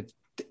something,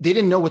 they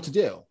didn't know what to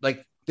do.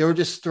 Like they were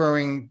just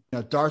throwing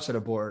darts at a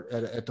board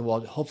at the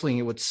wall, hopefully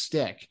it would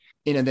stick.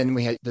 And then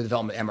we had the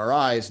development of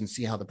MRIs and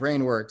see how the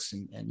brain works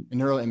and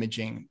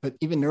neuroimaging. But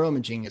even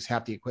neuroimaging is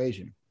half the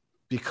equation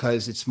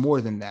because it's more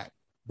than that.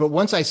 But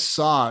once I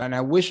saw, and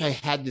I wish I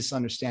had this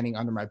understanding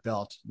under my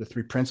belt, the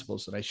three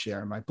principles that I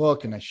share in my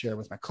book and I share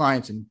with my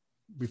clients, and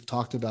we've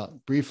talked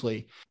about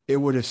briefly, it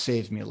would have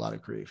saved me a lot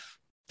of grief.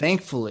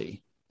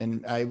 Thankfully,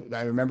 and I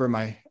remember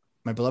my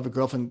beloved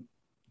girlfriend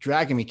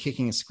dragging me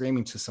kicking and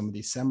screaming to some of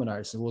these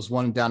seminars. There was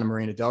one down in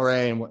Marina Del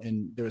Rey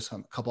and there was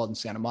a couple out in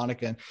Santa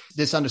Monica. And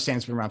this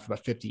understanding's been around for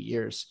about 50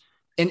 years.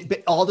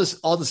 But all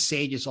the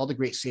sages, all the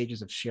great sages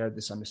have shared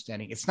this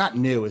understanding. It's not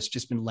new. It's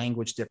just been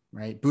language different,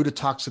 right? Buddha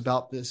talks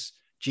about this.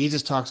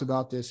 Jesus talks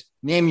about this.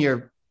 Name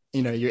your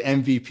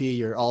MVP,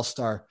 your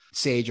all-star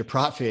sage or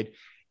prophet.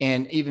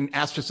 And even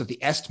aspects of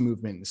the Est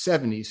movement in the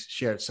 70s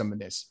shared some of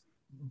this.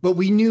 But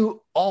we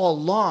knew all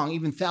along,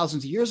 even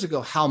thousands of years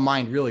ago, how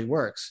mind really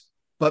works.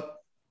 But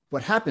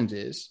what happens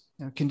is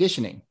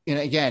conditioning. And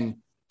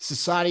again,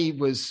 society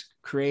was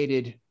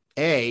created,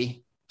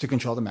 to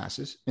control the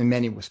masses in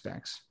many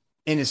respects,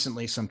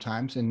 innocently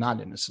sometimes and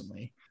not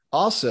innocently.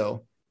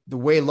 Also, the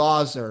way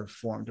laws are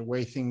formed, the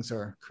way things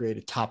are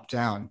created top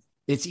down,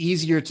 it's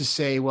easier to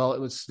say, well,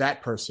 it was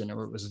that person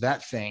or it was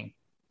that thing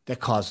that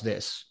caused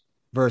this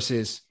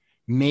versus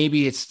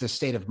maybe it's the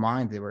state of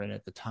mind they were in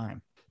at the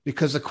time.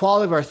 Because the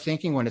quality of our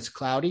thinking when it's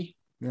cloudy,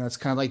 it's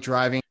kind of like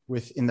driving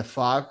in the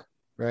fog,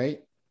 right?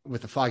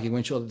 With a foggy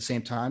windshield at the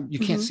same time, you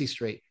can't see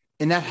straight.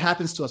 And that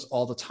happens to us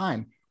all the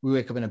time. We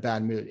wake up in a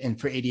bad mood. And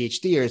for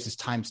ADHDers, it's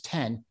times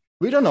 10.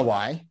 We don't know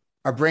why.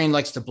 Our brain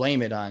likes to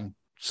blame it on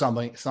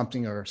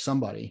something or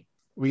somebody.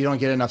 We don't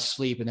get enough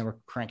sleep and then we're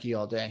cranky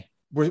all day.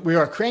 We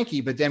are cranky,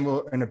 but then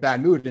we're in a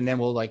bad mood and then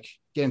we'll like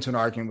get into an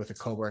argument with a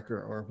coworker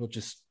or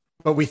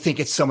but we think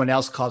it's someone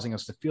else causing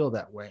us to feel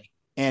that way.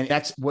 And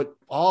that's what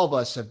all of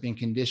us have been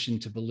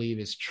conditioned to believe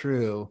is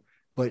true,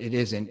 but it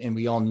isn't. And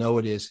we all know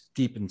it is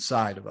deep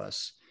inside of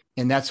us.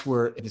 And that's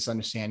where this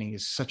understanding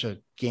is such a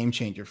game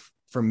changer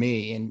for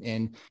me.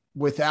 And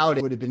without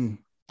it,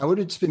 I would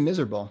have just been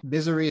miserable.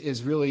 Misery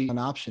is really an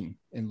option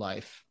in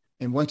life.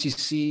 And once you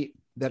see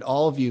that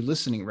all of you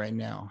listening right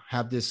now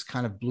have this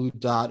kind of blue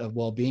dot of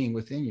well-being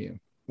within you,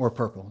 or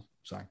purple,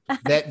 sorry,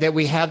 that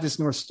we have this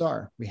North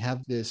Star, we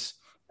have this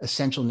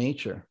essential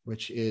nature,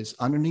 which is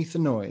underneath the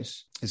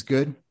noise, is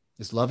good,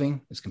 is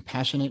loving, is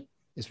compassionate,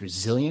 is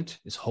resilient,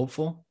 is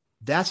hopeful.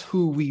 That's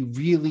who we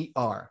really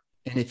are.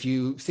 And if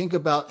you think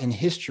about in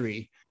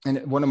history,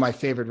 and one of my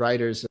favorite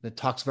writers that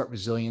talks about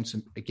resilience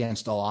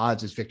against all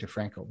odds is Viktor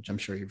Frankl, which I'm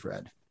sure you've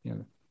read.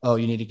 You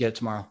need to get it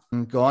tomorrow.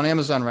 Go on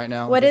Amazon right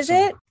now. What is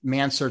it?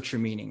 Man's Search for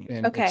Meaning.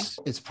 And okay.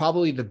 It's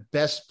probably the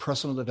best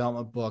personal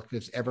development book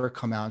that's ever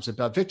come out. It's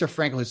about Viktor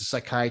Frankl, who's a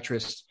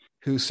psychiatrist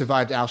who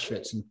survived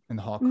Auschwitz and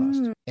the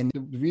Holocaust. And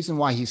the reason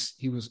why he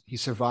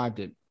survived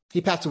it,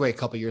 he passed away a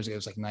couple of years ago. He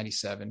was like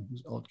 97. He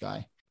was an old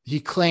guy. He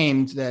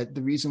claimed that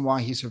the reason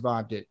why he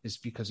survived it is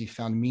because he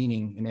found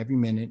meaning in every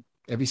minute,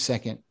 every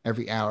second,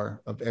 every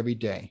hour of every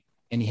day.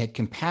 And he had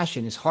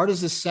compassion, as hard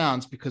as this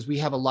sounds, because we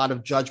have a lot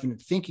of judgment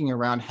and thinking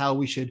around how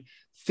we should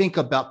think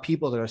about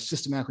people that are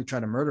systematically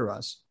trying to murder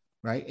us,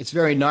 right? It's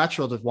very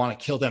natural to want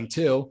to kill them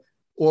too,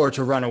 or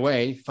to run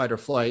away, fight or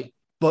flight.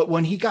 But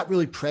when he got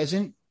really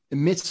present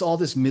amidst all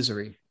this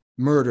misery,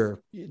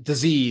 murder,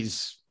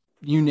 disease,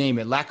 you name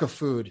it, lack of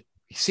food,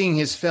 seeing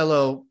his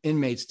fellow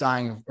inmates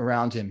dying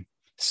around him,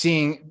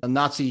 seeing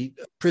Nazi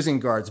prison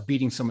guards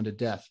beating someone to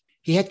death,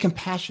 he had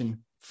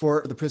compassion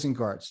for the prison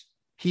guards.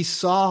 He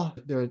saw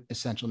their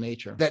essential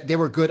nature, that they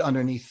were good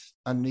underneath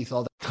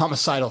all the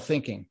homicidal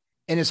thinking.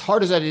 And as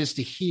hard as that is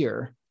to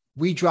hear,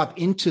 we drop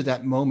into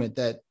that moment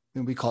that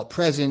we call it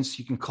presence.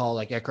 You can call,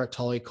 like Eckhart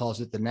Tolle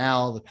calls it, the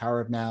now, the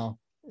power of now.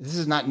 This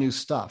is not new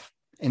stuff.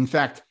 In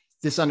fact,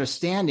 this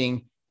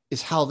understanding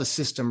is how the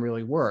system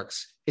really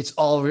works. It's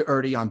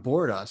already on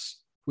board us.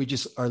 We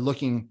just are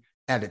looking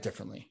at it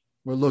differently.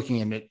 we're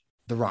looking at it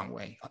the wrong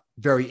way,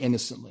 very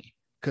innocently,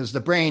 because the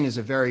brain is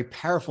a very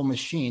powerful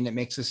machine that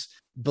makes us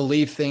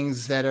believe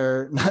things that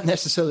are not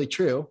necessarily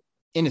true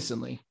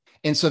innocently.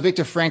 And so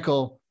Viktor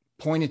Frankl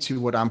pointed to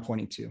what I'm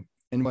pointing to,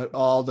 and what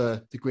all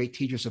the great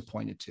teachers have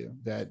pointed to,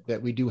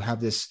 that we do have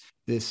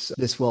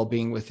this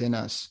well-being within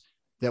us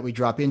that we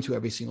drop into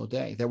every single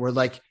day, that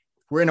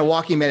we're in a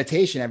walking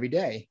meditation every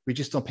day. We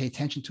just don't pay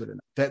attention to it enough,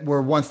 that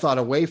we're one thought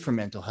away from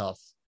mental health.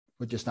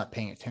 We're just not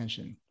paying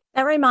attention.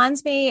 That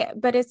reminds me,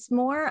 but it's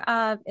more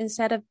of,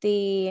 instead of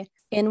the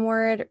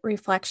inward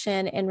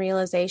reflection and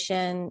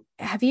realization,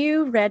 have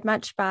you read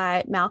much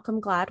by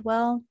Malcolm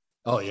Gladwell?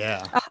 Oh,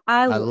 yeah.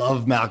 I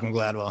love Malcolm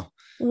Gladwell.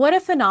 What a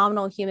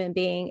phenomenal human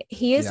being.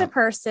 He is a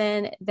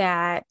person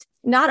that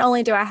not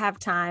only do I have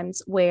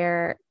times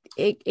where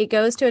it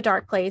goes to a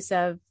dark place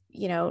of,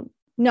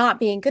 not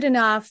being good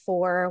enough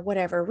for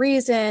whatever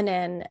reason.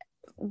 And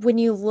when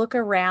you look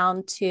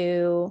around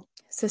to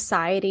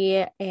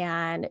society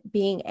and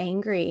being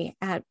angry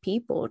at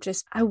people,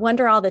 I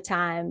wonder all the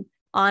time,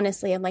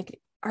 honestly, I'm like,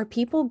 are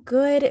people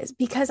good?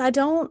 Because I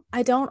don't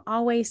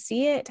always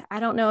see it.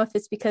 I don't know if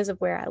it's because of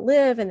where I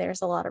live and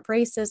there's a lot of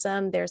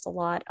racism. There's a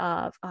lot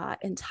of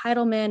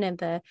entitlement and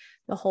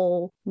the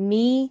whole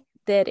me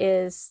that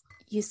is,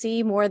 you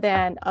see more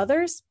than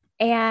others.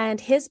 And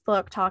his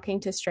book,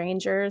 Talking to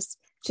Strangers,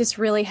 just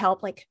really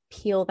helped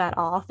peel that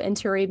off and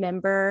to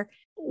remember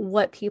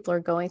what people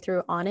are going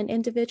through on an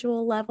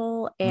individual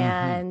level,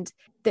 and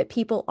that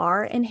people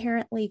are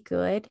inherently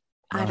good.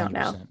 100%. I don't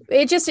know.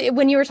 It just,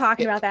 when you were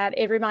talking about that,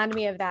 it reminded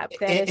me of that.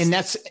 And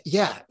that's,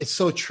 it's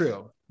so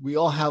true. We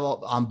all have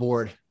on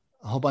board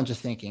a whole bunch of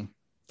thinking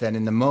that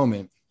in the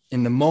moment,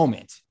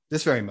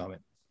 this very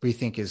moment, we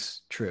think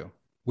is true.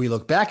 We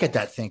look back at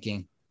that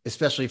thinking,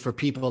 especially for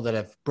people that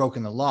have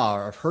broken the law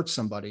or have hurt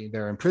somebody,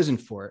 they're in prison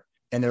for it.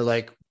 And they're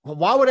like, well,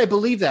 why would I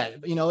believe that?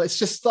 It's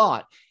just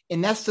thought.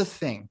 And that's the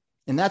thing.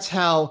 And that's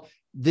how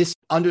this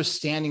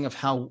understanding of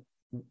how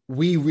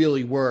we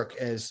really work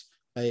as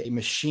a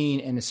machine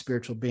and a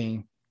spiritual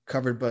being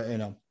covered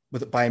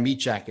by a meat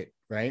jacket,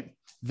 right?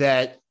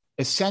 That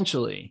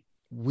essentially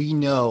we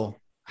know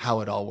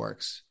how it all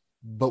works,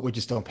 but we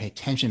just don't pay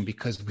attention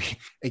because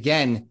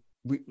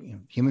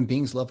human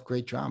beings love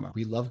great drama.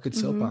 We love good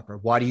soap opera.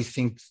 Why do you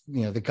think,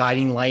 The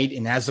Guiding Light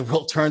and As the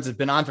World Turns has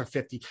been on for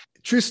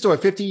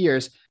 50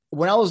 years.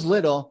 When I was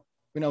little,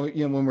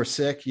 when we're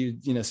sick,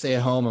 you stay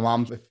at home.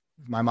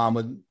 My mom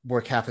would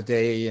work half a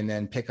day and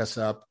then pick us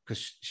up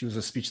because she was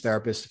a speech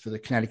therapist for the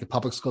Connecticut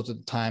public schools at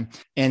the time.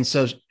 And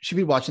so she'd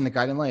be watching The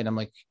Guiding Light. I'm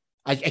like,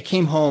 I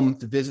came home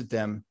to visit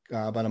them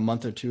about a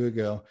month or two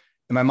ago.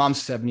 And my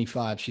mom's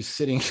 75. She's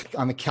sitting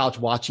on the couch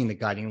watching The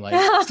Guiding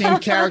Light. Same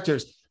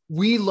characters.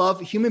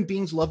 Human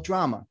beings love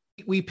drama.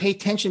 We pay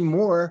attention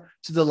more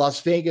to the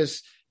Las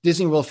Vegas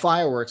Disney World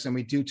fireworks than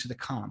we do to the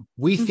calm.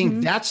 We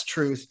think that's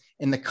truth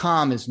and the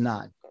calm is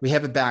not. We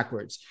have it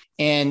backwards.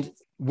 And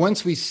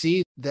once we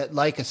see that,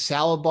 like a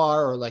salad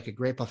bar or like a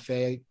great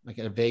buffet, like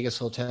at a Vegas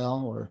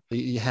hotel, or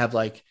you have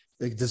like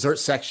the dessert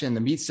section, the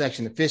meat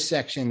section, the fish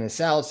section, the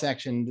salad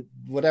section,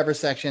 whatever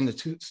section,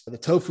 the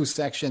tofu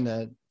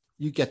section,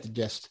 you get the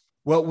gist.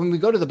 Well, when we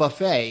go to the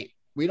buffet,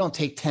 we don't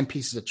take 10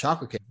 pieces of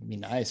chocolate cake. It'd be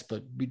nice,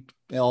 but we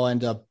all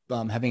end up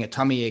having a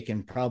tummy ache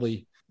and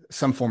probably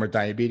some form of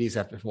diabetes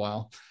after a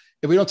while.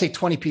 If we don't take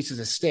 20 pieces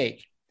of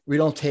steak, we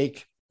don't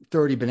take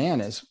 30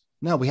 bananas.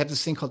 No, we have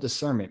this thing called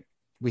discernment.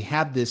 We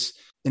have this,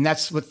 and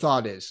that's what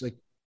thought is. Like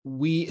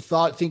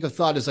think of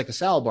thought as like a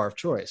salad bar of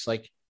choice.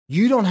 Like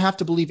you don't have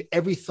to believe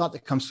every thought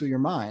that comes through your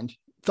mind.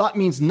 Thought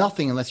means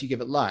nothing unless you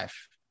give it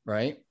life,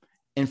 right?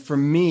 And for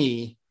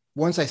me,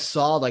 once I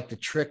saw like the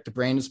trick the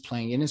brain is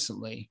playing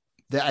innocently,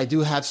 that I do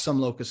have some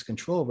locus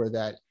control over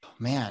that,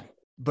 man.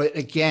 But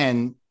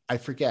again, I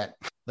forget,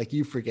 like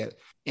you forget.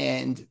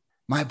 And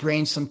my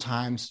brain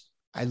sometimes,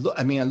 I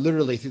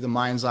literally through the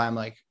mind's eye, I'm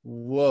like,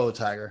 whoa,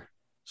 Tiger,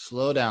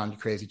 slow down, you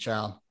crazy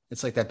child.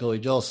 It's like that Billy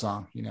Joel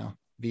song,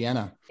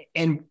 Vienna.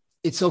 And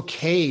it's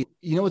okay.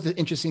 You know what the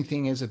interesting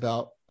thing is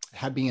about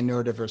being a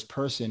neurodiverse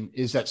person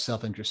is that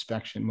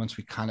self-introspection once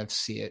we kind of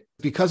see it.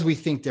 Because we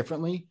think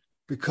differently,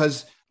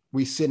 because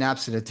we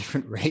synapse at a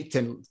different rate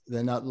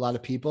than a lot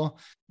of people,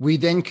 we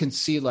then can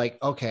see like,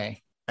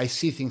 okay, I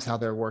see things how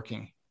they're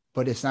working,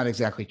 but it's not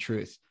exactly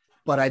truth.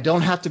 But I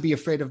don't have to be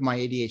afraid of my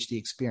ADHD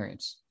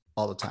experience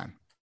all the time.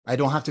 I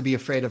don't have to be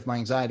afraid of my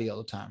anxiety all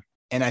the time.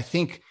 And I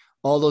think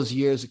all those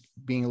years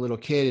being a little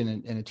kid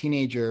and a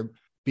teenager,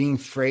 being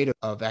afraid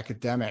of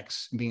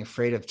academics, being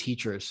afraid of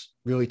teachers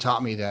really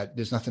taught me that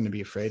there's nothing to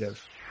be afraid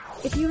of.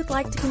 If you would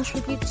like to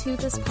contribute to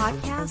this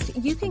podcast,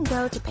 you can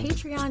go to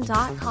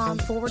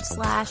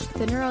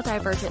patreon.com/The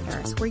Neurodivergent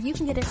Nurse, where you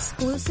can get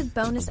exclusive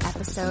bonus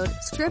episode,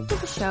 script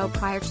of the show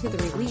prior to the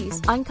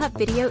release, uncut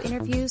video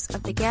interviews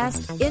of the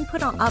guests,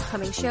 input on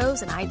upcoming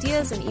shows and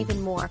ideas, and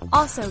even more.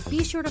 Also,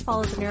 be sure to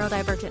follow The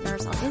Neurodivergent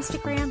Nurse on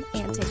Instagram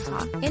and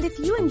TikTok. And if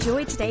you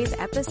enjoyed today's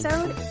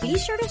episode, be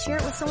sure to share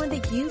it with someone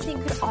that you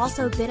think could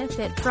also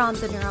benefit from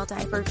The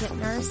Neurodivergent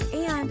Nurse.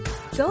 And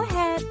go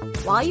ahead,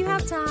 while you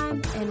have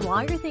time and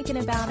while you're thinking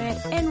thinking about it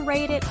and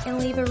rate it and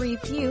leave a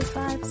review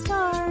 5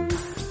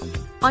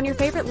 stars on your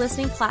favorite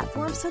listening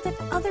platform so that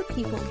other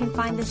people can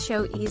find the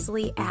show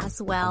easily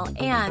as well.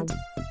 And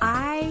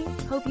I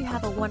hope you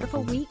have a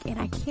wonderful week, and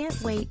I can't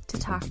wait to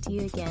talk to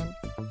you again.